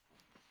is.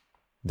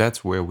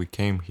 That's where we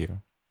came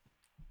here."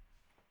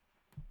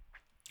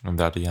 And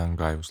that young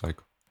guy was like,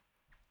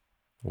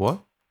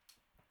 "What?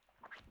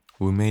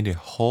 We made a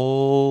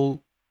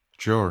whole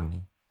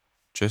journey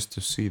just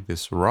to see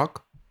this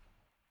rock?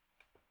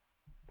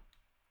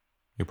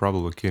 You're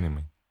probably kidding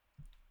me."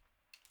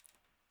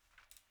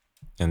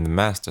 And the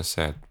master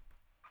said,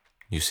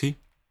 "You see,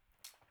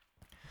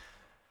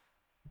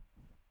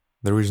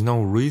 there is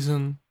no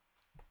reason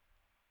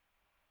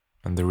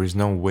and there is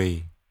no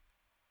way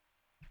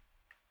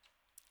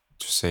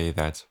to say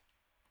that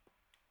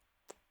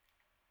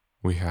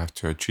we have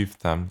to achieve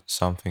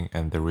something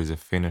and there is a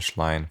finish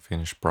line,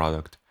 finished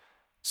product,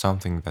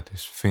 something that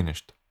is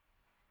finished.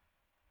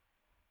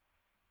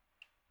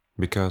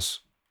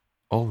 Because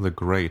all the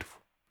great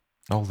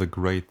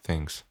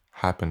things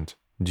happened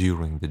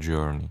during the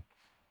journey.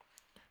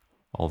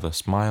 All the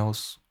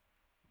smiles,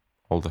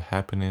 all the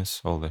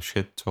happiness, all the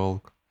shit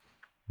talk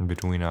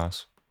between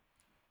us,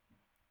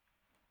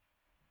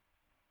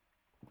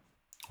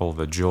 all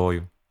the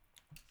joy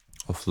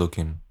of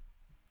looking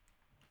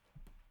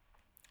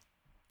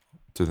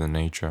to the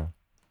nature.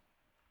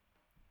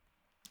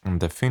 And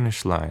the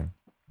finish line,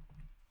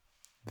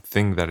 the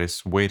thing that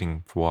is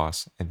waiting for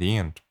us at the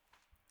end,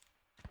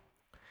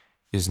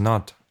 is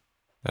not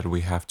that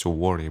we have to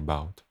worry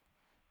about.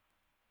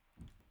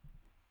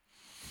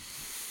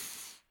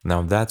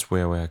 Now that's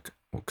where we're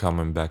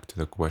coming back to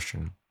the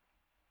question.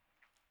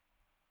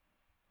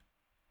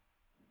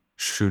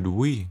 Should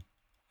we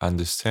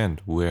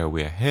understand where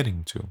we're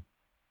heading to?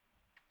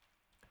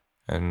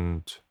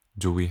 And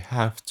do we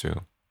have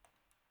to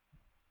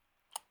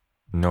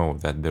know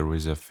that there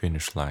is a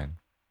finish line?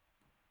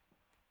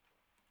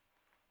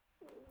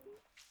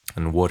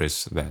 And what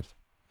is that?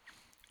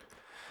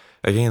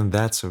 Again,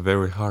 that's a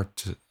very hard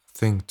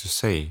thing to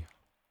say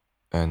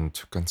and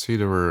to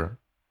consider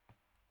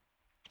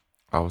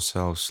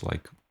ourselves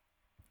like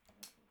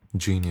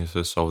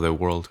geniuses of the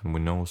world and we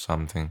know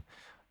something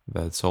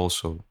that's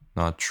also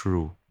not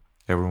true.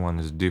 Everyone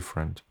is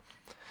different.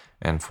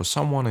 And for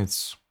someone,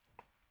 it's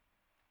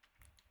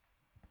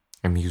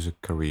a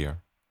music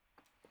career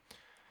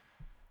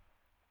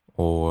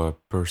or a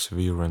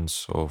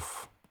perseverance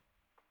of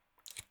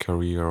a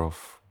career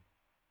of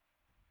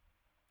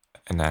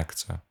an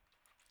actor,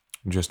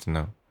 just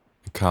an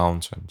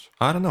accountant.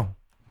 I don't know.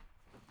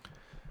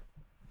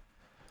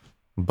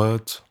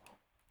 But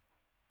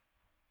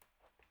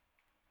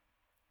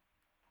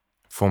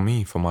for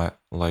me,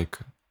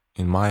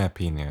 in my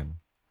opinion,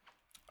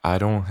 I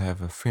don't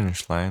have a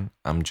finish line.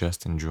 I'm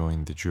just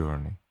enjoying the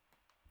journey.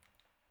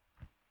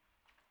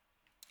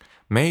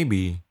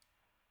 Maybe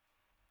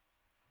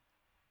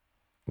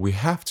we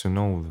have to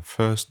know the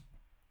first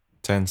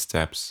 10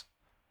 steps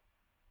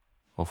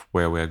of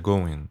where we're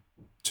going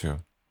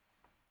to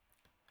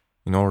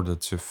in order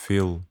to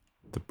feel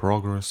the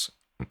progress.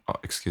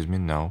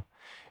 No.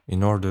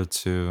 In order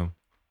to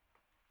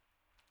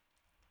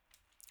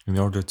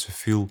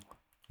feel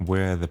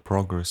where the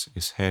progress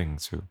is heading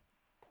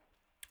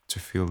to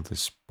feel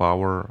this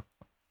power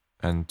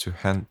and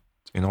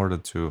in order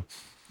to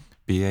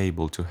be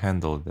able to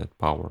handle that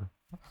power.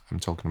 I'm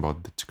talking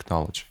about the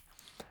technology.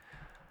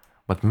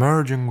 But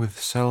merging with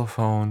cell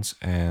phones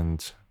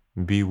and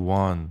be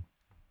one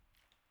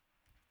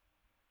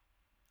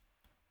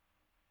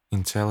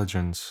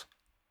intelligence,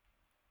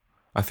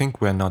 I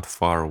think we're not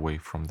far away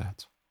from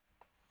that.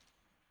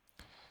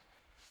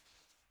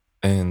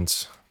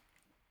 And,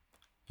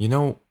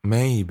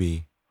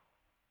 maybe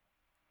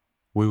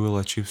we will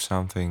achieve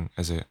something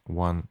as a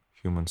one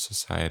human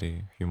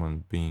society,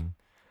 human being,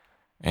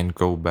 and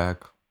go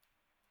back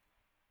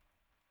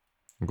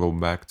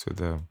to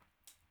the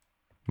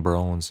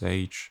Bronze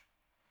Age,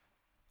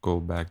 go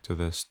back to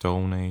the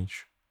Stone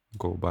Age,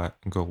 go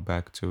back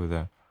to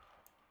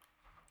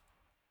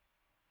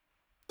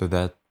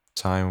that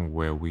time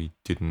where we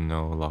didn't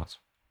know a lot.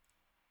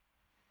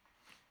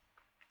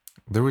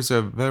 There is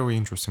a very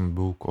interesting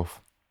book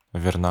of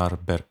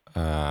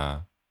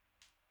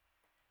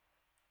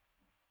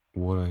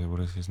what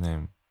is his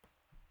name?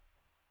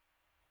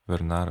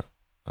 Bernard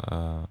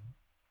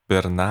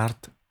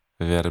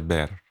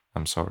Werber.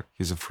 I'm sorry,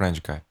 he's a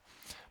French guy.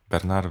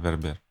 Bernard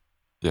Werber.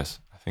 Yes,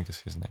 I think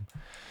it's his name.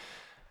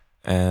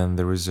 And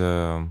there is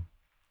a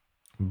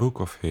book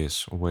of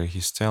his where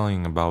he's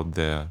telling about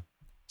the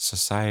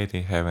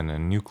society having a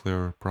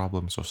nuclear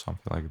problems or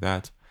something like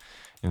that.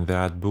 In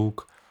that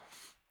book,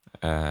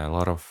 a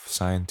lot of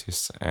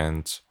scientists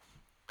and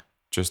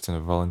just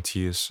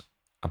volunteers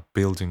are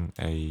building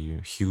a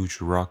huge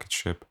rocket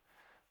ship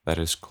that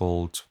is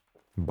called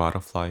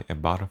Butterfly, a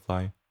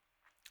butterfly.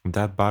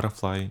 That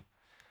butterfly,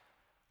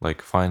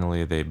 like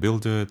finally they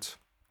build it.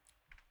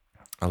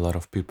 A lot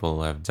of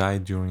people have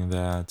died during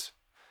that,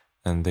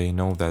 and they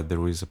know that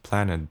there is a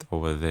planet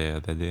over there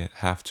that they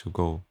have to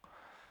go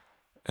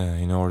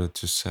in order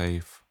to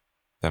save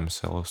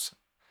themselves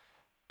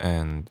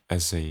and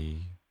as a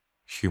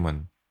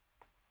human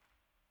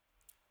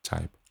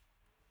type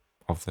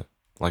of the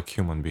like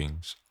human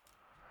beings.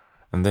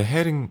 And they're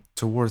heading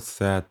towards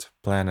that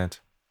planet.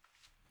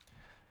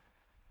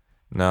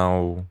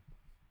 Now,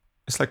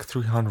 it's like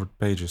 300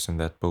 pages in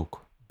that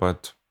book,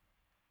 but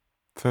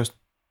first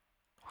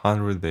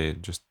 100 they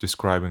just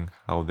describing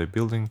how they're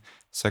building,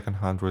 second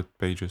 100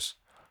 pages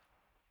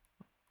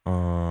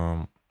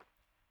um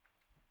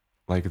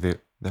like the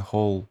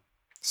whole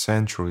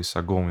centuries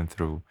are going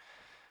through.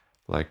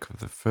 Like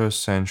the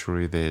first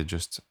century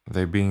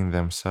they being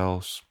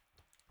themselves,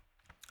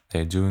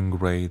 they're doing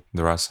great.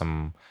 There are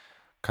some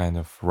kind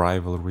of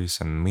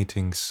rivalries and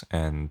meetings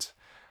and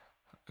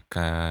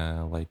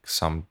like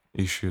some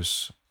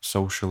issues,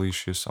 social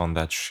issues on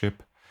that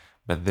ship,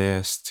 but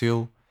they're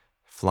still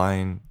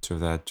flying to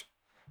that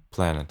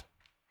planet.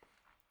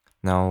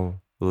 Now,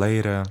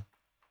 later,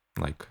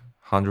 like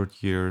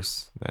 100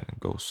 years, then it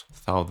goes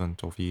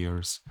thousands of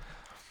years,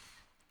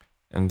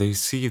 and they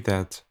see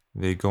that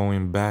they're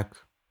going back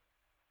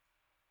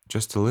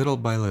just a little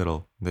by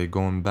little, they're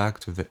going back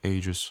to the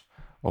ages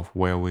of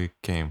where we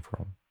came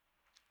from.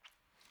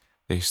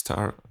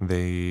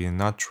 They're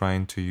not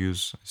trying to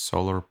use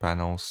solar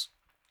panels,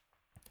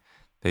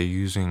 they're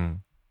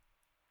using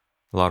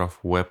a lot of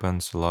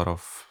weapons, a lot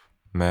of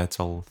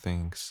metal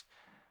things.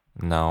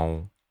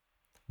 Now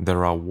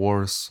there are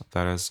wars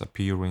that is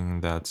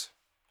appearing that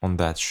on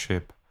that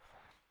ship.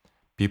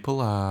 People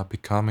are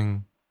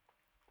becoming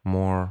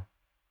more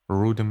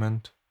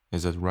rudiment.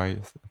 Is that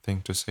right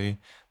thing to say?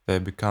 They're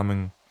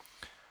becoming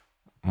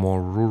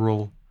more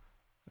rural.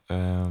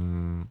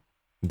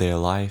 Their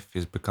life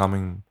is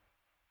becoming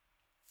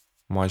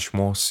much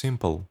more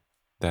simple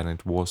than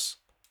it was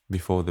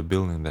before the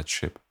building that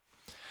ship.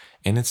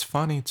 And it's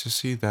funny to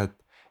see that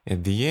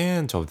at the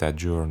end of that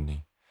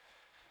journey,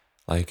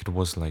 like it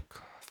was like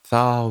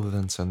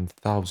thousands and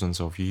thousands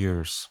of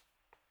years,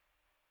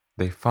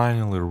 they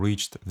finally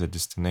reached the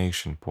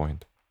destination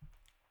point.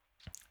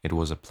 It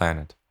was a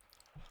planet.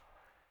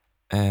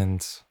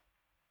 And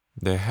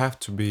there have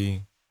to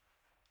be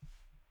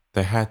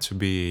there had to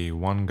be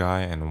one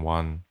guy and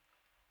one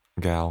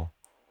gal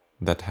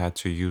that had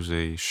to use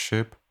a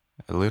ship,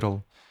 a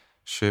little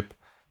ship,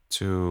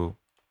 to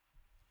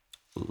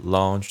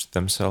launch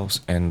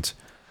themselves and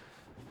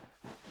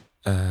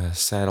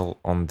settle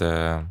on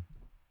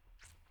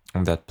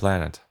that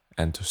planet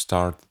and to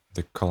start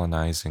the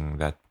colonizing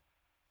that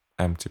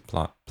empty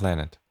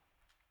planet.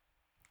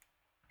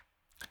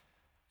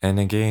 And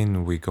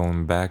again, we're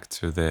going back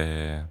to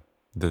the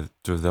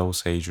to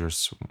those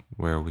ages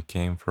where we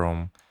came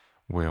from,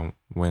 where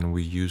when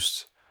we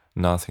used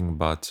nothing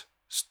but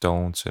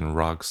stones and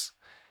rocks,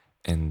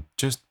 and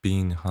just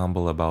being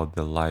humble about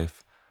the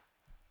life.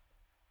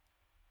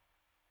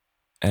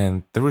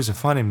 And there is a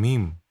funny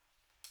meme.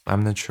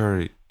 I'm not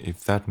sure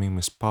if that meme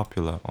is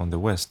popular on the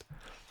West,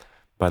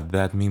 but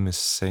that meme is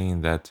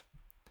saying that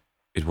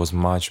it was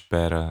much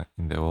better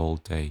in the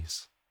old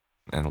days,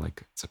 and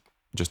like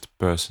just a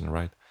person,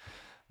 right?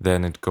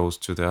 Then it goes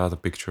to the other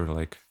picture,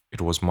 like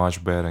it was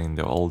much better in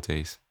the old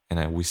days,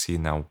 and we see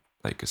now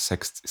like a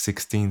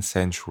 16th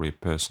century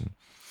person.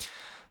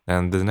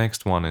 And the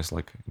next one is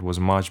like it was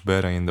much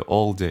better in the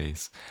old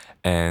days,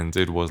 and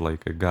it was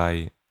like a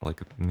guy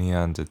like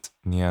Neanderthal,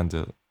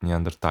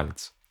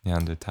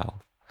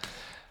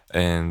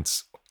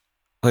 and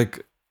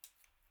like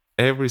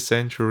every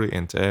century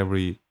and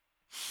every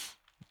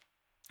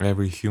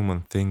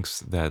human thinks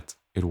that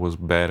it was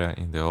better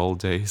in the old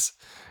days,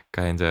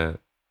 kind of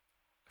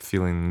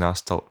feeling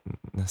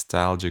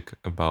nostalgic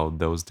about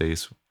those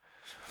days.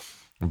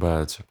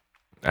 But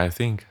I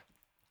think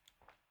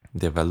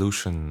the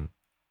evolution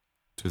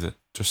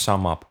to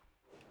sum up,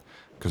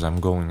 because I'm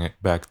going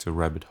back to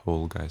rabbit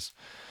hole, guys.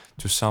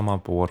 To sum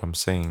up what I'm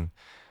saying,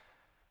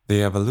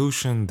 the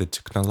evolution, the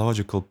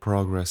technological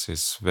progress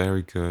is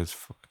very good,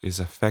 is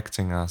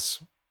affecting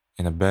us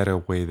in a better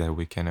way than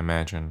we can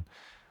imagine.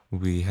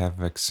 We have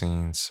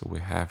vaccines, we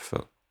have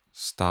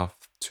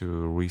stuff to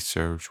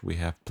research, we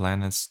have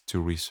planets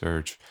to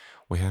research,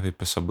 we have a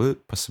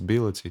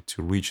possibility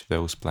to reach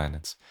those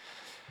planets.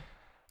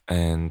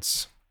 And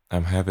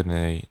I'm having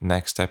a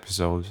next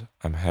episode,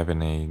 I'm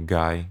having a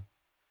guy,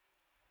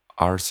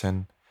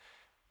 Arsen.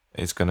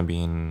 It's gonna be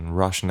in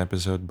Russian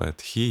episode, but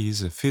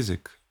he's a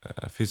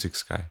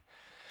physics guy.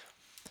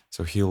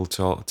 So he'll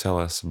tell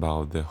us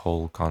about the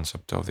whole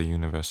concept of the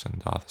universe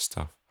and other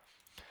stuff.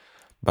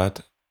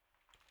 But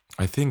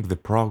I think the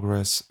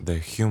progress, the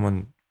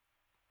human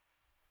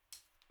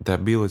the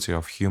ability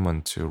of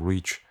human to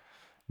reach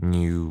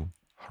new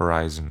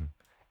horizon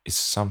is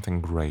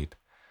something great.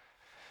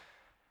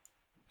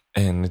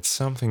 And it's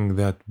something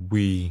that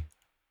we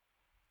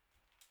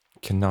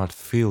cannot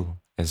feel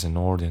as an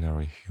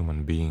ordinary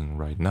human being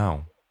right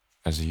now,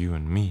 as you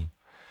and me.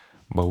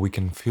 But we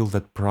can feel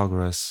that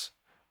progress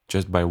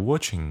just by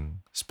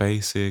watching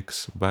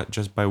SpaceX, but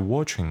just by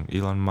watching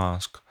Elon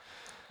Musk,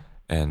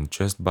 and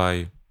just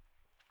by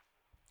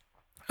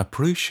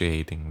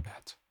appreciating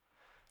that,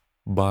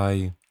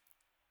 by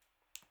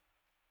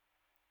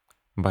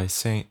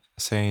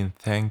saying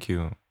thank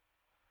you.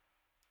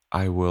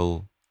 I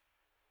will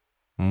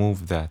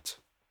move that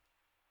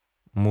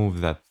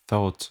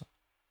thought,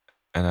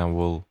 and I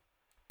will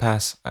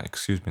pass.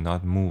 Excuse me,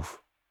 not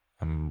move.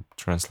 I'm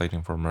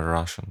translating from a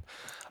Russian.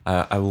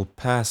 I will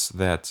pass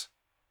that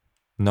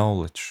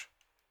knowledge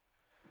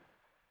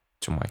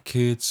to my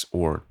kids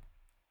or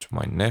to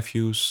my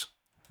nephews.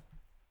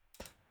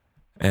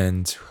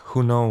 And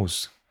who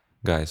knows,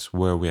 guys,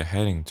 where we are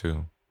heading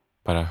to.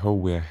 But I hope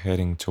we are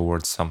heading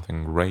towards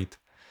something great,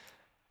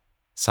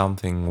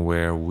 something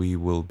where we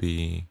will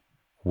be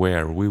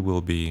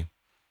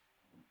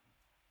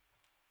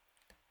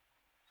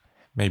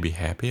maybe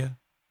happier.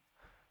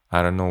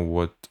 I don't know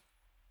what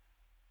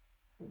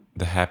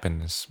the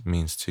happiness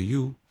means to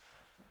you,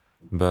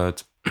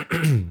 but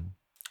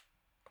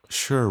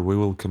sure, we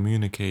will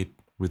communicate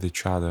with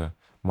each other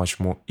much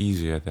more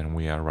easier than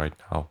we are right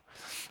now.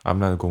 I'm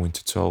not going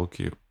to talk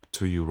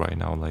to you right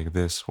now like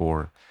this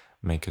or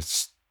make a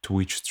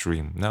Twitch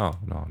stream. No,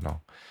 no,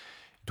 no.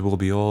 It will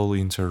be all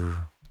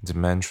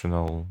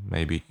interdimensional,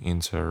 maybe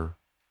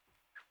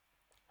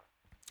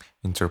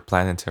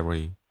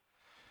interplanetary,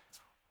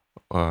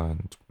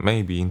 and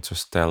maybe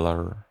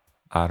interstellar.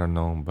 I don't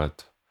know,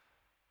 but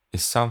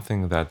it's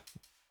something that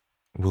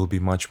will be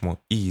much more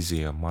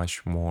easier,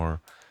 much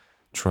more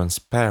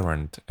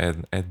transparent,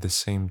 and at the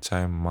same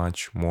time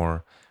much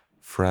more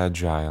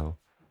fragile,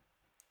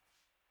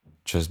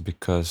 just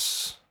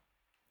because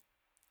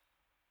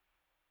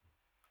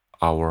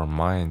our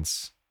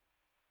minds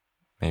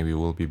maybe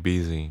will be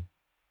busy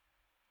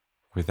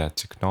with that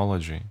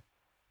technology.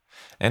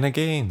 And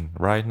again,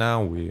 right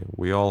now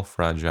we all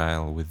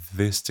fragile with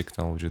this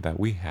technology that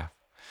we have.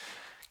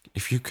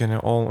 If you can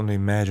only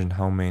imagine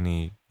how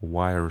many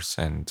wires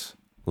and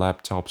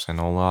laptops and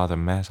all other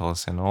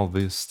metals and all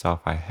this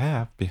stuff I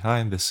have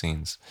behind the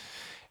scenes,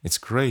 it's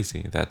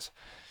crazy that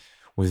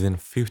within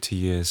 50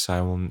 years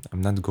I'm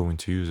not going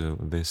to use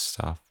this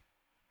stuff.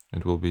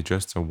 It will be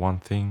just a one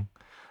thing,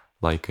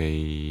 like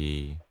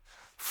a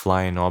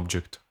flying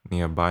object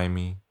nearby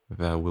me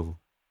that will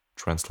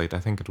translate. I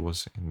think it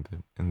was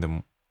in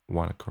the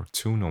one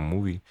cartoon or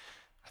movie.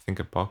 I think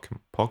a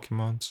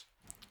Pokemon's,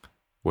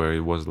 where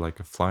it was like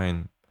a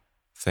flying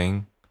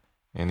thing,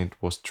 and it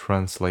was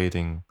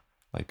translating,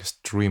 like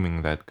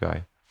streaming that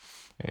guy.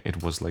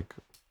 It was like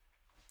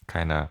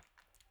kind of.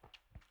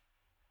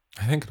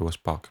 I think it was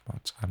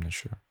Pokemon's. I'm not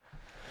sure.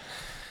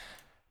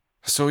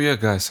 So yeah,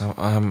 guys,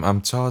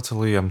 I'm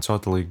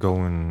totally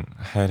going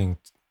heading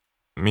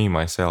me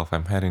myself.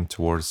 I'm heading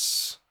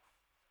towards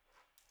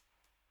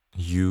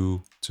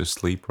you to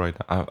sleep right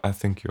now. I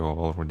think you're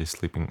already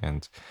sleeping,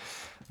 and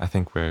I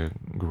think we're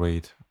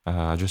great.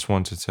 I just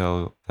want to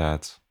tell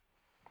that.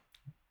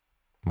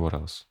 What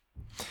else?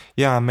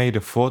 Yeah, I made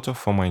a photo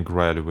for my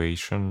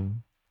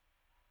graduation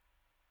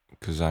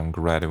because I'm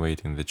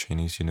graduating the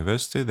Chinese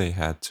university. They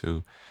had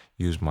to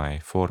use my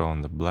photo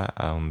on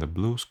the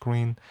blue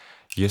screen.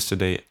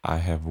 Yesterday, I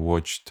have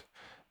watched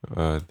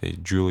the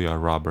Julia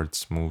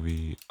Roberts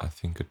movie. I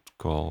think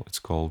it's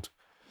called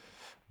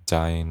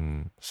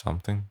Dying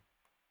something.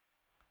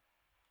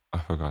 I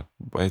forgot,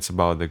 but it's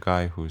about the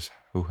guy who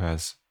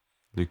has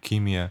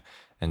leukemia,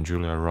 and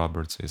Julia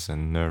Roberts is a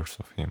nurse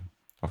of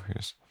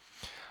his.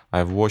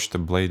 I've watched the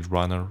Blade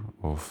Runner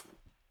of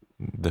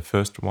the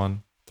first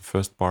one, the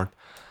first part.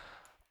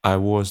 I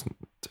wasn't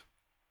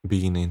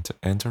being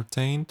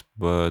entertained,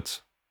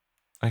 but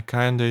I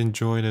kind of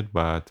enjoyed it.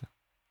 But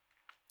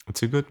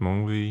it's a good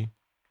movie.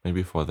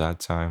 Maybe for that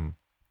time,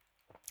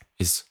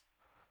 is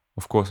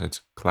of course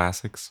it's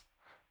classics,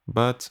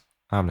 but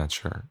I'm not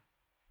sure.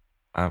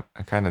 I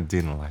kind of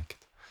didn't like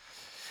it.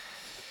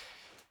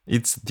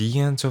 It's the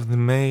end of the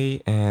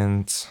May,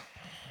 and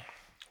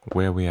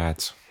where we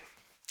at?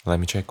 Let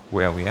me check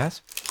where we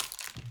at.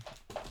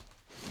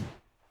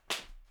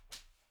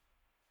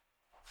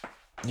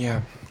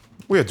 Yeah,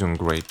 we are doing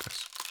great,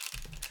 guys.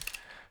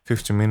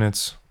 50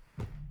 minutes,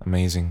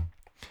 amazing.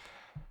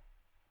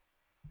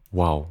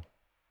 Wow.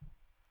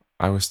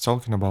 I was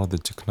talking about the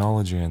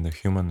technology and the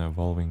human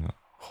evolving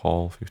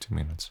whole 50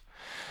 minutes.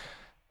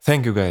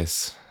 Thank you,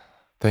 guys.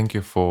 Thank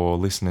you for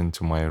listening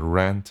to my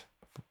rants,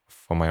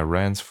 for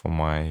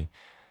my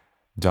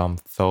dumb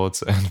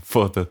thoughts, and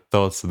for the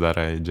thoughts that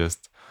I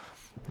just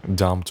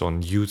dumped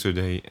on you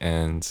today.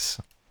 And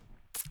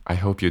I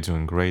hope you're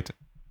doing great.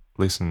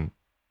 Listen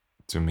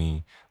to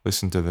me.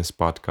 Listen to this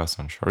podcast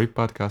on Sherry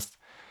Podcast.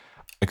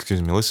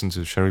 Excuse me, listen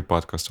to Sherry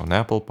Podcast on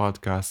Apple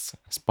Podcasts,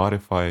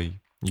 Spotify,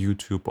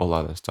 YouTube, all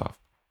other stuff.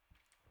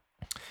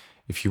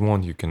 If you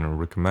want, you can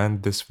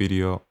recommend this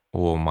video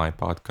or my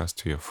podcast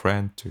to your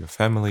friend, to your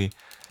family,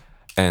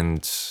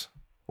 and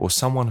or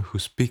someone who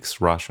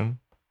speaks Russian.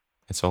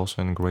 It's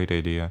also a great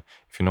idea.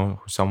 If you know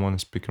someone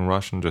speaking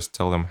Russian, just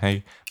tell them,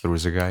 hey, there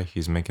is a guy,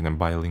 he's making a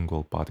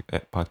bilingual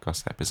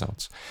podcast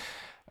episodes.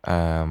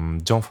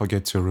 Don't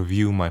forget to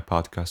review my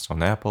podcast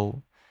on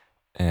Apple,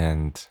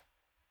 and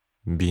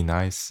be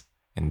nice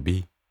and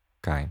be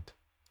kind.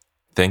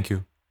 Thank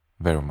you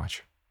very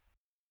much.